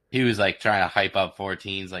 and he was like trying to hype up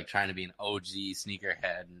 14s, like trying to be an OG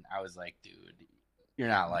sneakerhead, and I was like, "Dude, you're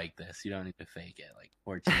not like this. You don't need to fake it. Like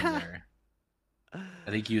 14s are."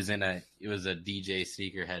 I think he was in it was a DJ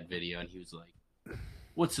sneakerhead video, and he was like,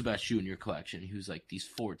 "What's the best shoe in your collection?" He was like, "These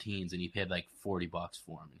 14s," and he paid like $40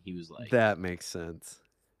 for them, and he was like, That makes sense.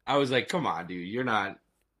 "I was like, come on, dude, you're not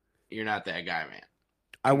that guy, man.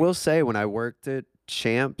 I Come on." will say when I worked at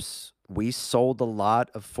Champs, we sold a lot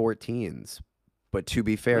of 14s, but to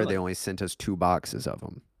be fair, they Really? only sent us 2 boxes of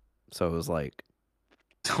them. So it was like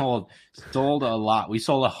Sold sold a lot. We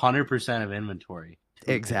sold 100% of inventory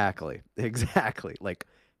to a day. exactly, like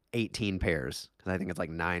 18 pairs because I think it's like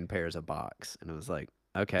 9 pairs a box, and it was like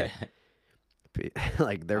okay,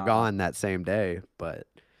 like they're uh, gone that same day, but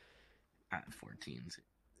 14s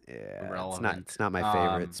yeah, irrelevant. it's not my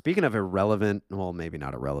favorite. Speaking of irrelevant, well, maybe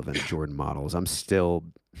not irrelevant Jordan models.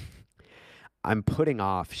 I'm putting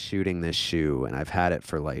off shooting this shoe, and I've had it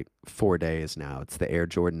for like 4 days now. It's the Air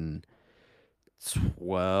Jordan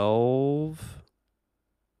 12,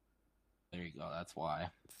 There you go. That's why.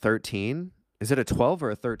 13. Is it a 12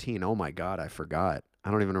 or a 13? Oh my God, I forgot.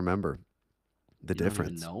 I don't even remember the You don't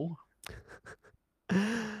even difference. know.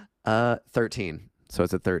 13. So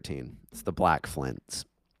it's a 13. It's the black Flints.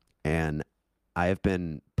 And I have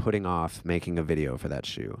been putting off making a video for that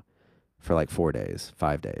shoe for like 4 days,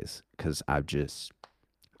 5 days, because I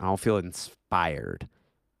don't feel inspired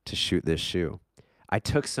to shoot this shoe. I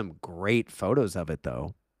took some great photos of it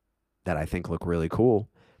though that I think look really cool.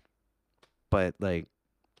 But like,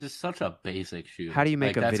 Just such a basic how shoe. do you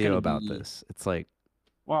make Like a that's video gonna about be. this? It's like,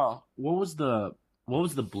 Well, what was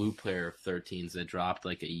the blue pair of 13s that dropped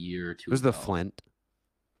like a year or it two was the ago? Flint.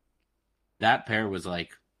 That pair was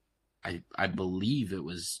like I believe it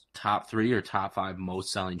was top three or top five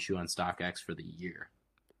most selling shoe on StockX for the year.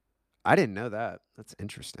 I didn't know that. That's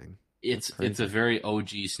interesting. That's It's a crazy. very OG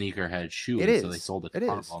sneakerhead shoe, It and so they is. sold a It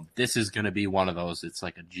ton of is. them. This is gonna be one of those. It's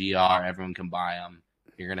like a GR. Everyone can buy them.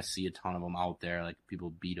 You're gonna see a ton of them out there. Like people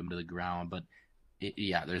beat them to the ground, but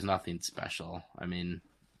yeah, there's nothing special. I mean,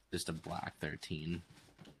 just a black 13.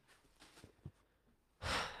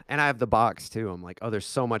 And I have the box too. I'm like, oh, there's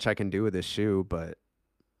so much I can do with this shoe, but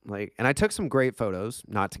like, and I took some great photos,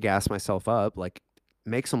 not to gas myself up, like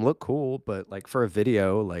makes them look cool, but like for a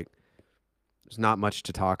video, like there's not much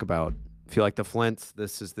to talk about. I feel like the Flints,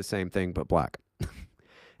 this is the same thing but black.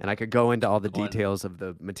 And I could go into all the Going, details of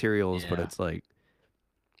the materials, but yeah, it's like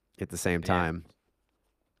at the same yeah. time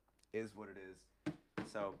is what it is.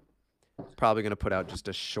 So probably gonna put out just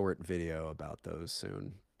a short video about those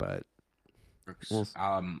soon, but Works. we'll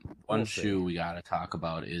One see. shoe we gotta talk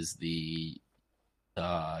about is the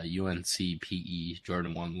UNC PE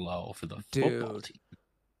Jordan 1 Low for the football Dude, team.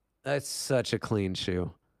 that's such a clean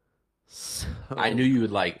shoe. I knew So you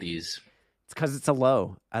would like clean. these. It's because it's a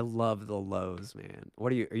low. I love the lows, man.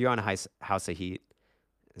 What are you? Are you on a House of Heat?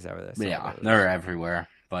 Is that what I saw Yeah, they're those? everywhere.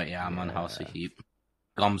 But yeah, I'm on House of Yeah. Heat.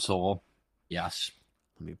 Gum sole. Yes.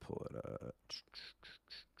 Let me pull it up.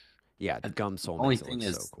 Yeah, the gum The sole only makes it thing look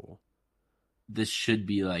so is, cool. this should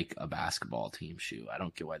be like a basketball team shoe. I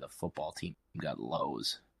don't get why the football team got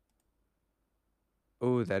lows.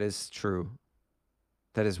 Oh, that is true.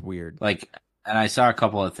 That is weird. Like, and I saw a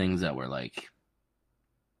couple of things that were like,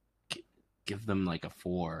 give them like a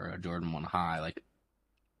 4 or a Jordan 1 high.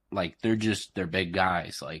 Like they're big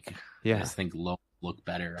guys. Like, I Yeah. just think low look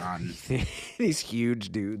better on These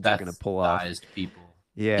huge dudes are that gonna pull off. sized people.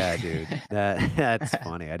 Yeah, dude. That's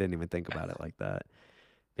funny. I didn't even think about it like that.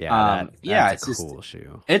 Yeah, that's a It's just cool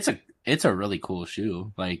shoe. it's a really cool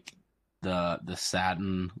shoe. Like the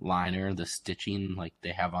satin liner, the stitching like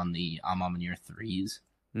they have on the Near threes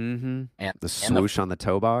Mm-hmm. and The and the swoosh on the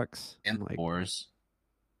toe box. and the Like, fours.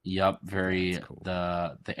 Yup, that's very cool.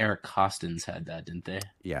 the Eric Costins had that, didn't they?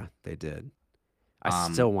 Yeah, they did.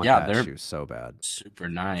 I still want Yeah, that they're shoe so bad. super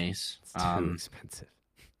nice. It's too expensive.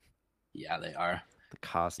 Yeah, they are. The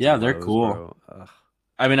cost Yeah, and they're lows, cool. bro. Ugh,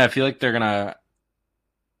 I mean, I feel like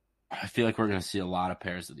we're gonna see a lot of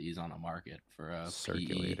pairs of these on the market for a PE.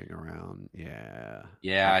 circulating around. Yeah.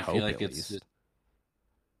 Yeah, I I feel hope like at it's least. just,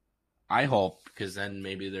 I hope because then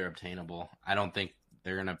maybe they're obtainable. I don't think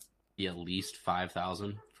they're gonna be at least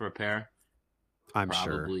 5,000 for a pair. I'm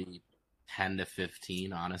sure. Probably 10 to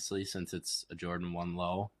 15, honestly, since it's a Jordan 1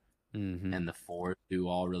 low Mm-hmm. and the fours do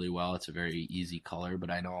all really well. It's a very easy color, but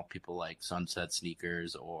I know people like Sunset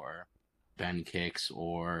Sneakers or Ben Kicks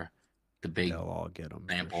or the big They'll all get them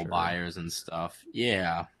for sample sure. buyers and stuff.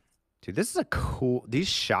 Yeah. Dude, this is a cool. These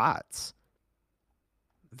shots,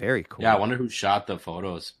 very Yeah, I cool. wonder who shot the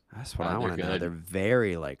photos. That's what I They're want to know. They're good.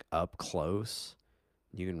 very like up close.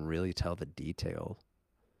 You can really tell the detail.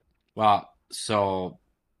 Well, so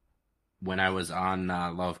when I was on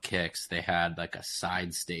Love Kicks, they had like a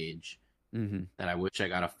side stage Mm-hmm. that I wish I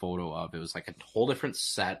got a photo of. It was like a whole different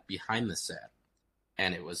set behind the set.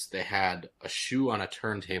 And they had a shoe on a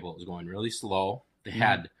turntable. It was going really slow. They Mm-hmm.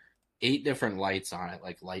 had 8 different lights on it,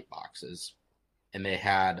 like light boxes. And they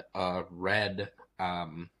had a red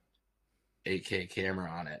 8K camera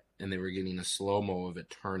on it. And they were getting a slow-mo of it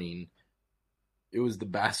turning. It was the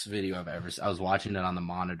best video I've ever seen. I was watching it on the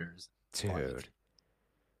monitors. Dude,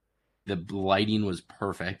 The lighting was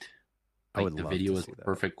perfect. I would Like the love video to was see that.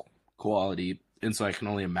 perfect quality. And so I can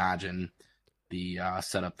only imagine the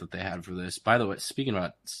setup that they had for this. By the way, speaking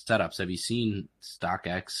about setups, have you seen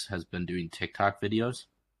StockX has been doing TikTok videos?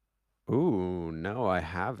 Ooh, no, I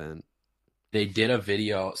haven't. They did a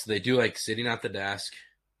video, so they do like sitting at the desk.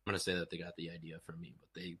 I'm gonna say that they got the idea from me,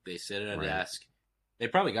 but they sit at a Right. desk. They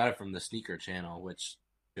probably got it from the sneaker channel, which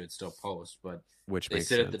should still post, but Which they makes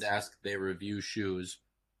sit at the sense. desk, they review shoes,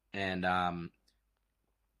 and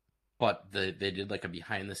but they did like a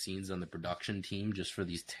behind the scenes on the production team just for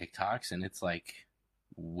these TikToks, and it's like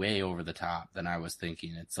way over the top than I was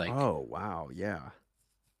thinking. It's like, Oh, wow. Yeah.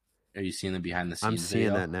 are you seeing the behind the I'm scenes seeing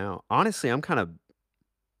video? that now. Honestly, I'm kind of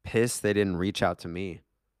pissed they didn't reach out to me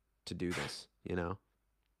to do this, you know?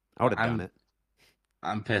 I would Well, have done it.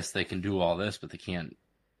 I'm pissed they can do all this, but they can't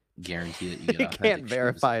guarantee that you get You can't authentic shoes.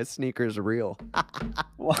 verify a sneaker's real.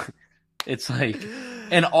 Well, it's like,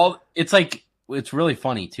 and all it's like it's really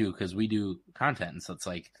funny too because we do content, and so it's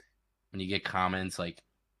like when you get comments like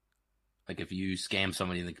if you scam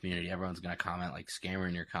somebody in the community, everyone's gonna comment like scammer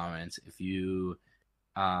in your comments. If you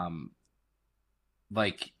um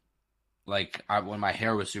like when my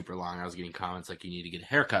hair was super long, I was getting comments like you need to get a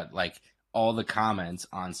haircut. Like all the comments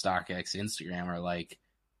on StockX Instagram are like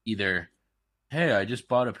either, "Hey, I just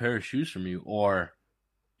bought a pair of shoes from you," or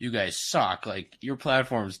 "You guys suck. Like your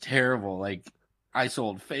platform's terrible. Like I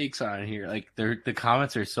sold fakes on here." Like the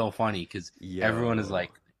comments are so funny because everyone is Yo.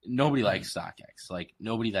 like, nobody likes StockX. Like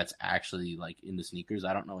nobody that's actually like into sneakers.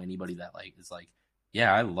 I don't know anybody that like is like,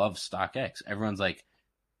 yeah, I love StockX. Everyone's like,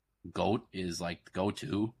 GOAT is like the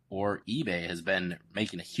go-to, or eBay has been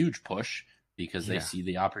making a huge push because they Yeah, see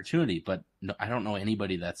the opportunity. But no, I don't know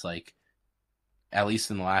anybody that's like, at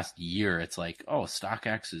least in the last year, it's like, oh,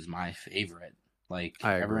 StockX is my favorite. Like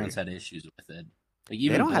I agree. everyone's had issues with it. Like They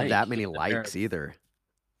even don't have Blake, that he many has a pair likes either.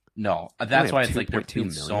 no, They only that's have why it's like they're 2.2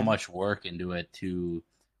 putting so million. much work into it to,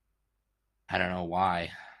 I don't know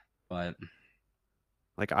why, but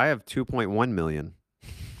Like I have 2.1 million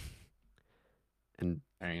and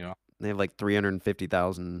there you go. they have like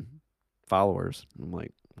 350,000 followers. I'm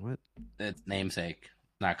like, what? It's namesake,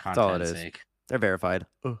 not That's all it content is. sake. They're verified.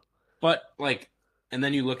 But like, and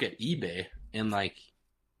then you look at eBay and like,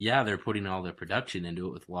 yeah, they're putting all their production into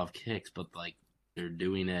it with Love Kicks, but like they're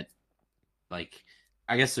doing it like,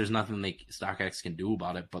 I guess there's nothing they StockX can do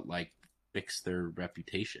about it, but like fix their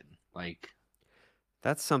reputation. Like,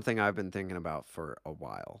 That's something I've been thinking about for a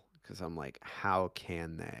while because I'm like, how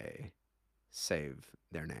can they save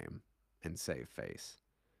their name and save face?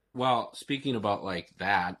 well, speaking about like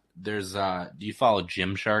that, there's do you follow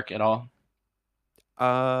Gymshark at all?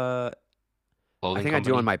 Uh, I Clothing think I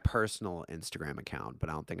do on company. my personal Instagram account, but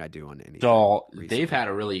I don't think I do on anything So they've recently. had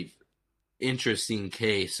a really interesting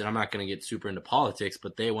case, and I'm not going to get super into politics,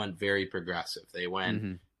 but they went very progressive. They went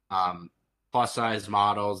Mm-hmm. um, plus size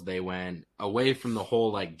models. They went away from the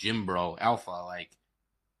whole like gym bro alpha like,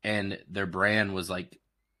 and their brand was like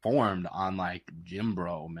formed on like gym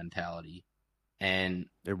bro mentality, and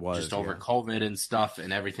It was just over COVID and stuff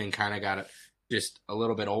and everything kind of got just a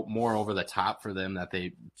little bit more over the top for them, that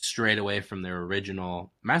they strayed away from their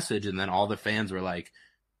original message. And then all the fans were like,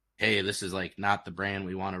 hey, this is like not the brand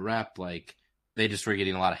we want to rep. Like they just were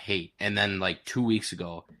getting a lot of hate. And then like 2 weeks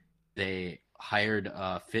ago, they hired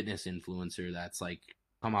a fitness influencer that's like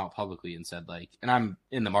come out publicly and said like, and I'm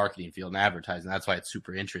in the marketing field and advertising. That's why it's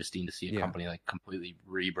super interesting to see a company like completely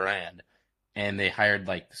rebrand. And they hired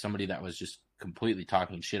like somebody that was just completely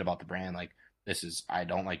talking shit about the brand. Like, I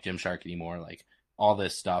don't like Gymshark anymore. Like all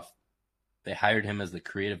this stuff. They hired him as the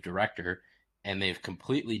creative director, and they've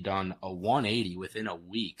completely done a 180 within a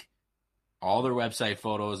week. All their website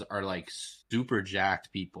photos are like super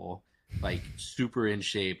jacked people, like super in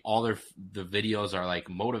shape. All the videos are like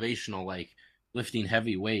motivational, like lifting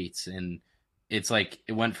heavy weights. And it's like,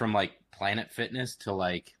 it went from like Planet Fitness to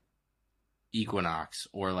like Equinox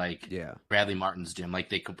or like Bradley Martin's gym. Like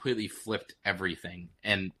they completely flipped everything.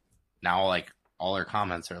 And now like all our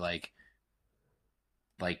comments are like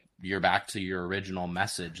you're back to your original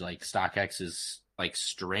message. Like StockX is like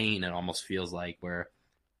strain, it almost feels like, where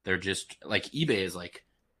they're just like, eBay is like,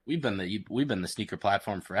 we've been the sneaker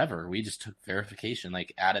platform forever. We just took verification,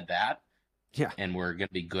 like added that. Yeah. And we're going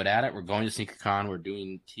to be good at it. We're going to SneakerCon. We're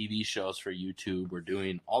doing TV shows for YouTube. We're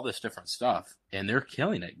doing all this different stuff. And they're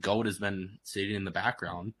killing it. GOAT has been sitting in the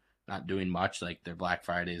background, not doing much. Like their Black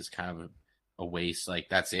Friday is kind of a waste. Like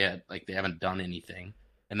that's it. Like they haven't done anything.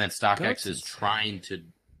 And then StockX is trying to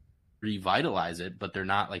revitalize it, but they're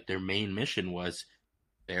not. Like their main mission was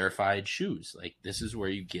verified shoes. Like this is where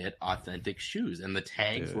you get authentic shoes. And the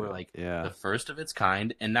tags were like the first of its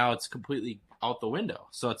kind. And now it's completely out the window.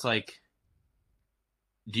 So it's like,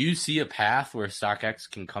 do you see a path where StockX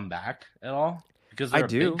can come back at all? Because they're a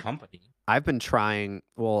big company. I've been trying.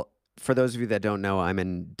 Well, for those of you that don't know, I'm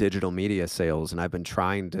in digital media sales, and I've been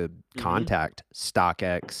trying to contact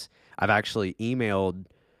StockX. I've actually emailed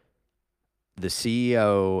the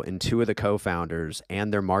CEO and two of the co-founders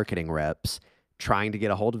and their marketing reps, trying to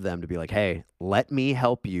get a hold of them to be like, hey, let me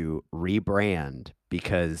help you rebrand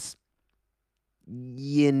because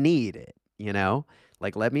you need it, you know?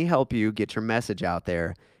 Like, let me help you get your message out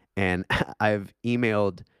there. And I've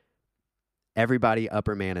emailed everybody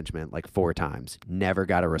upper management like 4 times. Never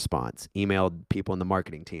got a response. Emailed people in the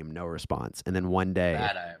marketing team, no response. And then one day,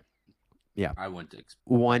 I went to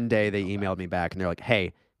one day they emailed me back and they're like,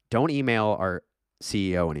 hey, don't email our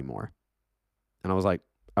CEO anymore. And I was like,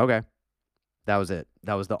 okay. That was it.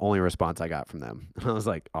 That was the only response I got from them. And I was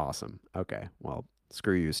like, awesome. Okay. Well,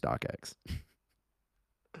 screw you, StockX.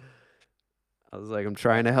 I was like, I'm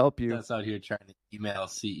trying to help you. That's out here trying to email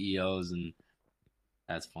CEOs, and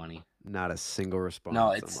that's funny. Not a single response.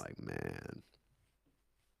 No, I'm like, man.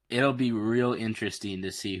 It'll be real interesting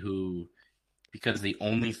to see who, because the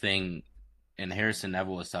only thing, and Harrison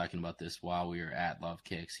Neville was talking about this while we were at Love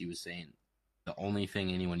Kicks, he was saying the only thing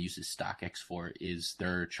anyone uses StockX for is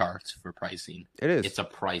their charts for pricing. It is. It's a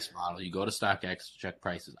price model. You go to StockX, check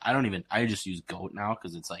prices. I just use GOAT now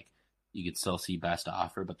because it's like, you could still see best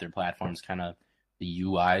offer, but their platform's kind of, the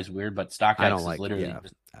UI is weird. But StockX is literally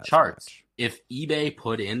just charts. Much. If eBay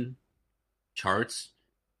put in charts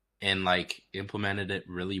and like implemented it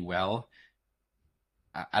really well,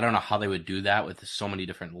 I don't know how they would do that with so many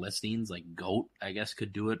different listings. Like GOAT, I guess,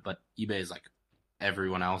 could do it, but eBay is like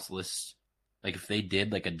everyone else lists. Like if they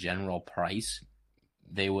did like a general price,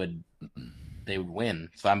 they would win.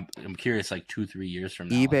 So I'm curious, like 2-3 years from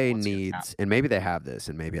now, eBay needs, and maybe they have this,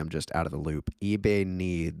 and maybe I'm just out of the loop. eBay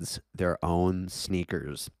needs their own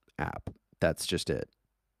sneakers app. That's just it.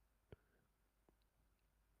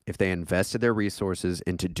 If they invested their resources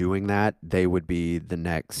into doing that, they would be the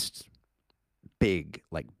next big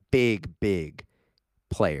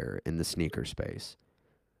player in the sneaker space.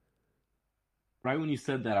 Right when you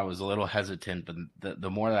said that, I was a little hesitant, but the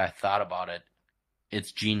more that I thought about it,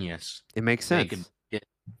 it's genius. It makes sense.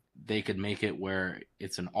 They could make it where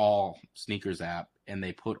it's an all sneakers app, and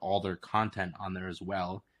they put all their content on there as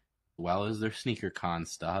well as their SneakerCon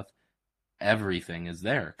stuff. Everything is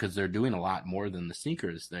there because they're doing a lot more than the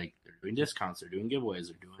sneakers. They're doing discounts, they're doing giveaways,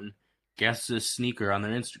 they're doing guess this sneaker on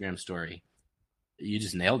their Instagram story. You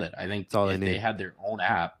just nailed it. I think if they had their own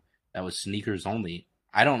app that was sneakers only,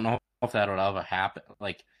 I don't know if that would ever happen.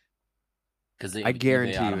 Like, because I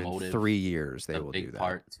guarantee you in 3 years they will do that.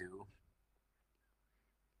 Part too.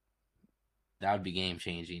 That would be game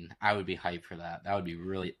changing. I would be hyped for that. That would be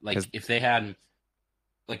really like if they had.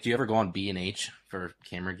 Like, do you ever go on B&H for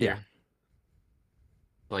camera gear? Yeah.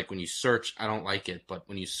 Like when you search, I don't like it, but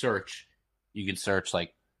when you search, you can search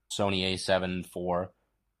like Sony A7 IV.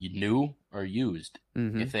 new or used.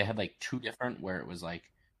 Mm-hmm. If they had like two different, where it was like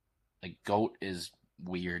goat is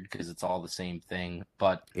weird because it's all the same thing,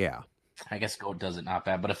 but Yeah. I guess goat does it not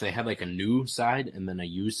bad. But if they had like a new side and then a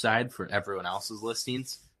used side for everyone else's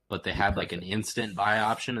listings, but they Be had like an perfect. instant buy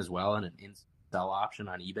option as well and an instant sell option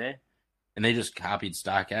on eBay, and they just copied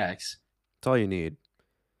StockX, That's all you need.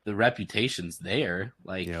 the reputation's there.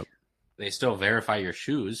 Yep. Like they still verify your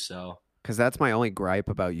shoes, so Because that's my only gripe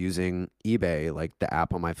about using eBay, like the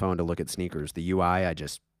app on my phone to look at sneakers. The UI,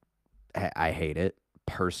 I hate it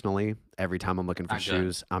personally. Every time I'm looking for not good.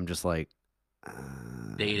 shoes, I'm just uh,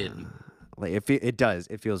 Dated. like it does.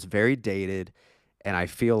 It feels very dated, and I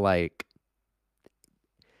feel like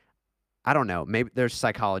I don't know. Maybe there's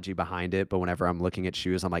psychology behind it, but whenever I'm looking at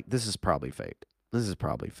shoes, I'm like, this is probably fake. This is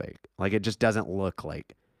probably fake. Like it just doesn't look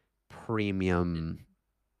like premium.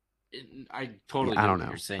 I totally I get don't what know.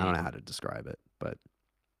 you're I don't saying. know how to describe it, but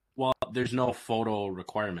Well, there's no photo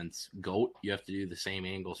requirements. Goat, you have to do the same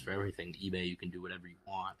angles for everything. eBay, you can do whatever you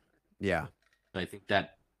want. yeah, So I think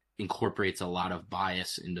that incorporates a lot of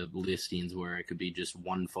bias into listings where it could be just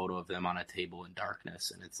one photo of them on a table in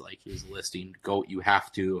darkness, and it's like here's a listing. Goat, you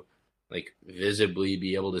have to like visibly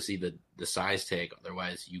be able to see the size tag,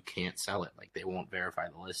 otherwise you can't sell it. Like they won't verify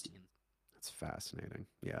the listing. that's fascinating.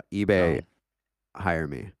 Yeah, eBay, So hire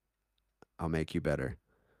me. I'll make you better.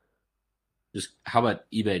 just how about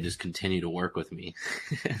eBay just continue to work with me?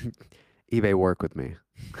 eBay, work with me.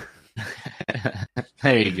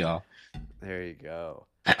 There you go. There you go.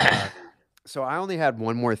 So I only had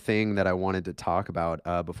one more thing that I wanted to talk about.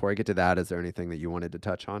 Before I get to that, is there anything that you wanted to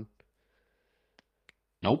touch on?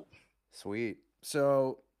 Nope. Sweet.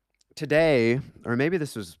 So today, or maybe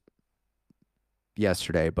this was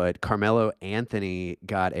yesterday, but Carmelo Anthony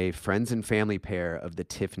got a friends and family pair of the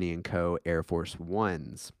Tiffany and Co. Air Force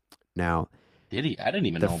Ones. Now, Did he? I didn't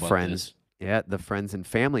even the know about friends, this. yeah, the friends and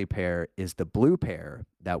family pair is the blue pair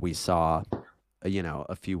that we saw,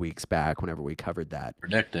 a few weeks back whenever we covered that.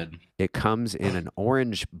 Predicted. It comes in an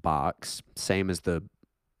orange box, same as the,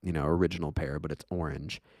 original pair, but it's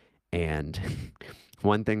orange. And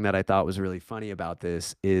one thing that I thought was really funny about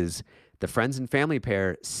this is the friends and family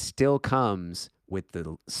pair still comes with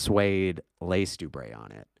the suede lace dubray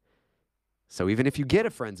on it. So even if you get a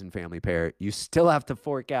friends and family pair, you still have to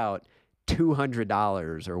fork out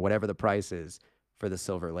 $200 or whatever the price is for the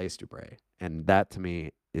silver lace dubray. And that to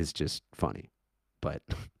me is just funny. But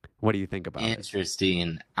what do you think about it?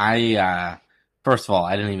 Interesting. I first of all,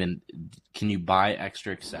 I didn't even. Can you buy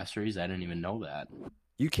extra accessories? I didn't even know that.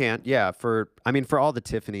 You can't, yeah. For all the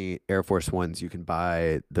Tiffany Air Force Ones, you can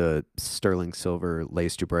buy the sterling silver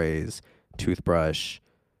lace dubrays, toothbrush,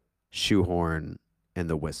 shoehorn, and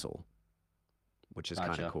the whistle, which is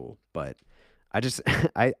kind of Gotcha. cool. But I just,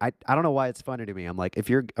 I don't know why it's funny to me. I'm like, if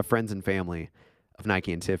you're a friends and family of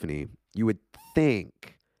Nike and Tiffany, you would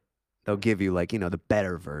think they'll give you like, the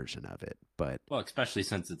better version of it. But Well, especially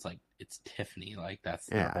since it's like it's Tiffany, like that's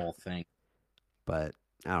their yeah, whole thing. but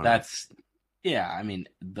I don't know. That's yeah. I mean,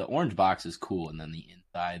 the orange box is cool, and then the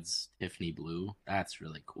inside's Tiffany blue. That's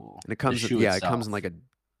really cool. And The shoe it comes in itself, like a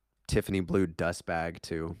Tiffany blue dust bag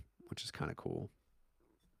too, which is kind of cool.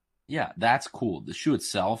 yeah, that's cool. The shoe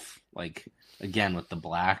itself, like again with the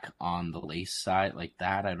black on the lace side, like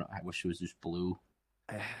that. I don't. I wish it was just blue.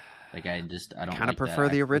 Like I don't Kind of like that. prefer I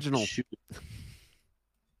the think the original. shoe.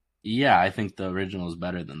 Yeah, I think the original is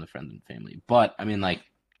better than the Friends and Family. But I mean, like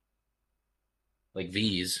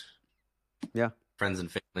these Yeah, Friends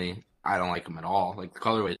and Family, I don't like them at all. Like the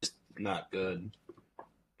colorway is not good,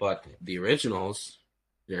 but the originals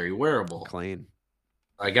very wearable. clean.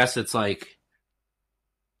 I guess it's like,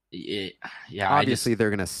 it, yeah. I Obviously, just they're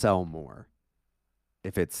gonna sell more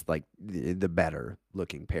if it's like the better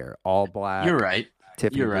looking pair. All you're black, right.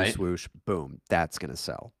 Tiffany You're blue right. swoosh, boom, that's gonna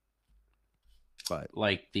sell. But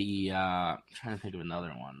Like I'm trying to think of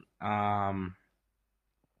another one.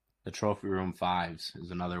 The Trophy Room Fives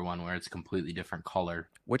is another one where it's a completely different color.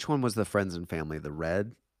 which one was the friends and family? The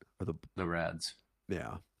red or the The reds.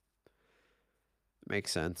 yeah,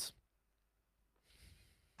 makes sense.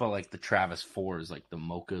 But like the Travis fours, like the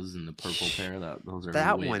mochas and the purple pair, those are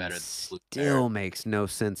That way one better than the blue still pair. makes no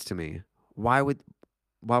sense to me. Why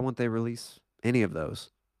won't they release any of those?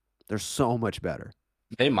 They're so much better.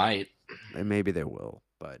 They might. And maybe they will,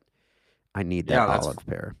 but I need that Yeah, that's olive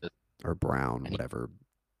pair or brown, I need whatever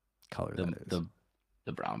color the that is.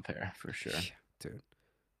 the brown pair for sure. Dude,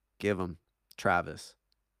 give them. Travis,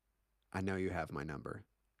 I know you have my number.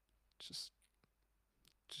 Just,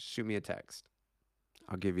 just shoot me a text.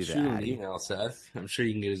 I'll give you the Shoot him an Addy. email, Seth. I'm sure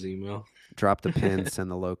you can get his email. Drop the pin,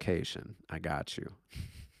 send the location. I got you.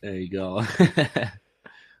 There you go.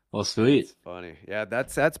 Well, sweet. That's funny. Yeah,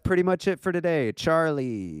 that's pretty much it for today.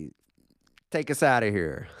 Charlie, take us out of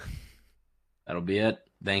here. That'll be it.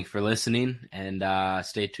 Thanks for listening, and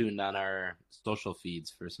stay tuned on our social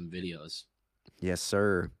feeds for some videos. Yes,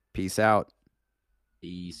 sir. Peace out.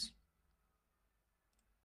 Peace.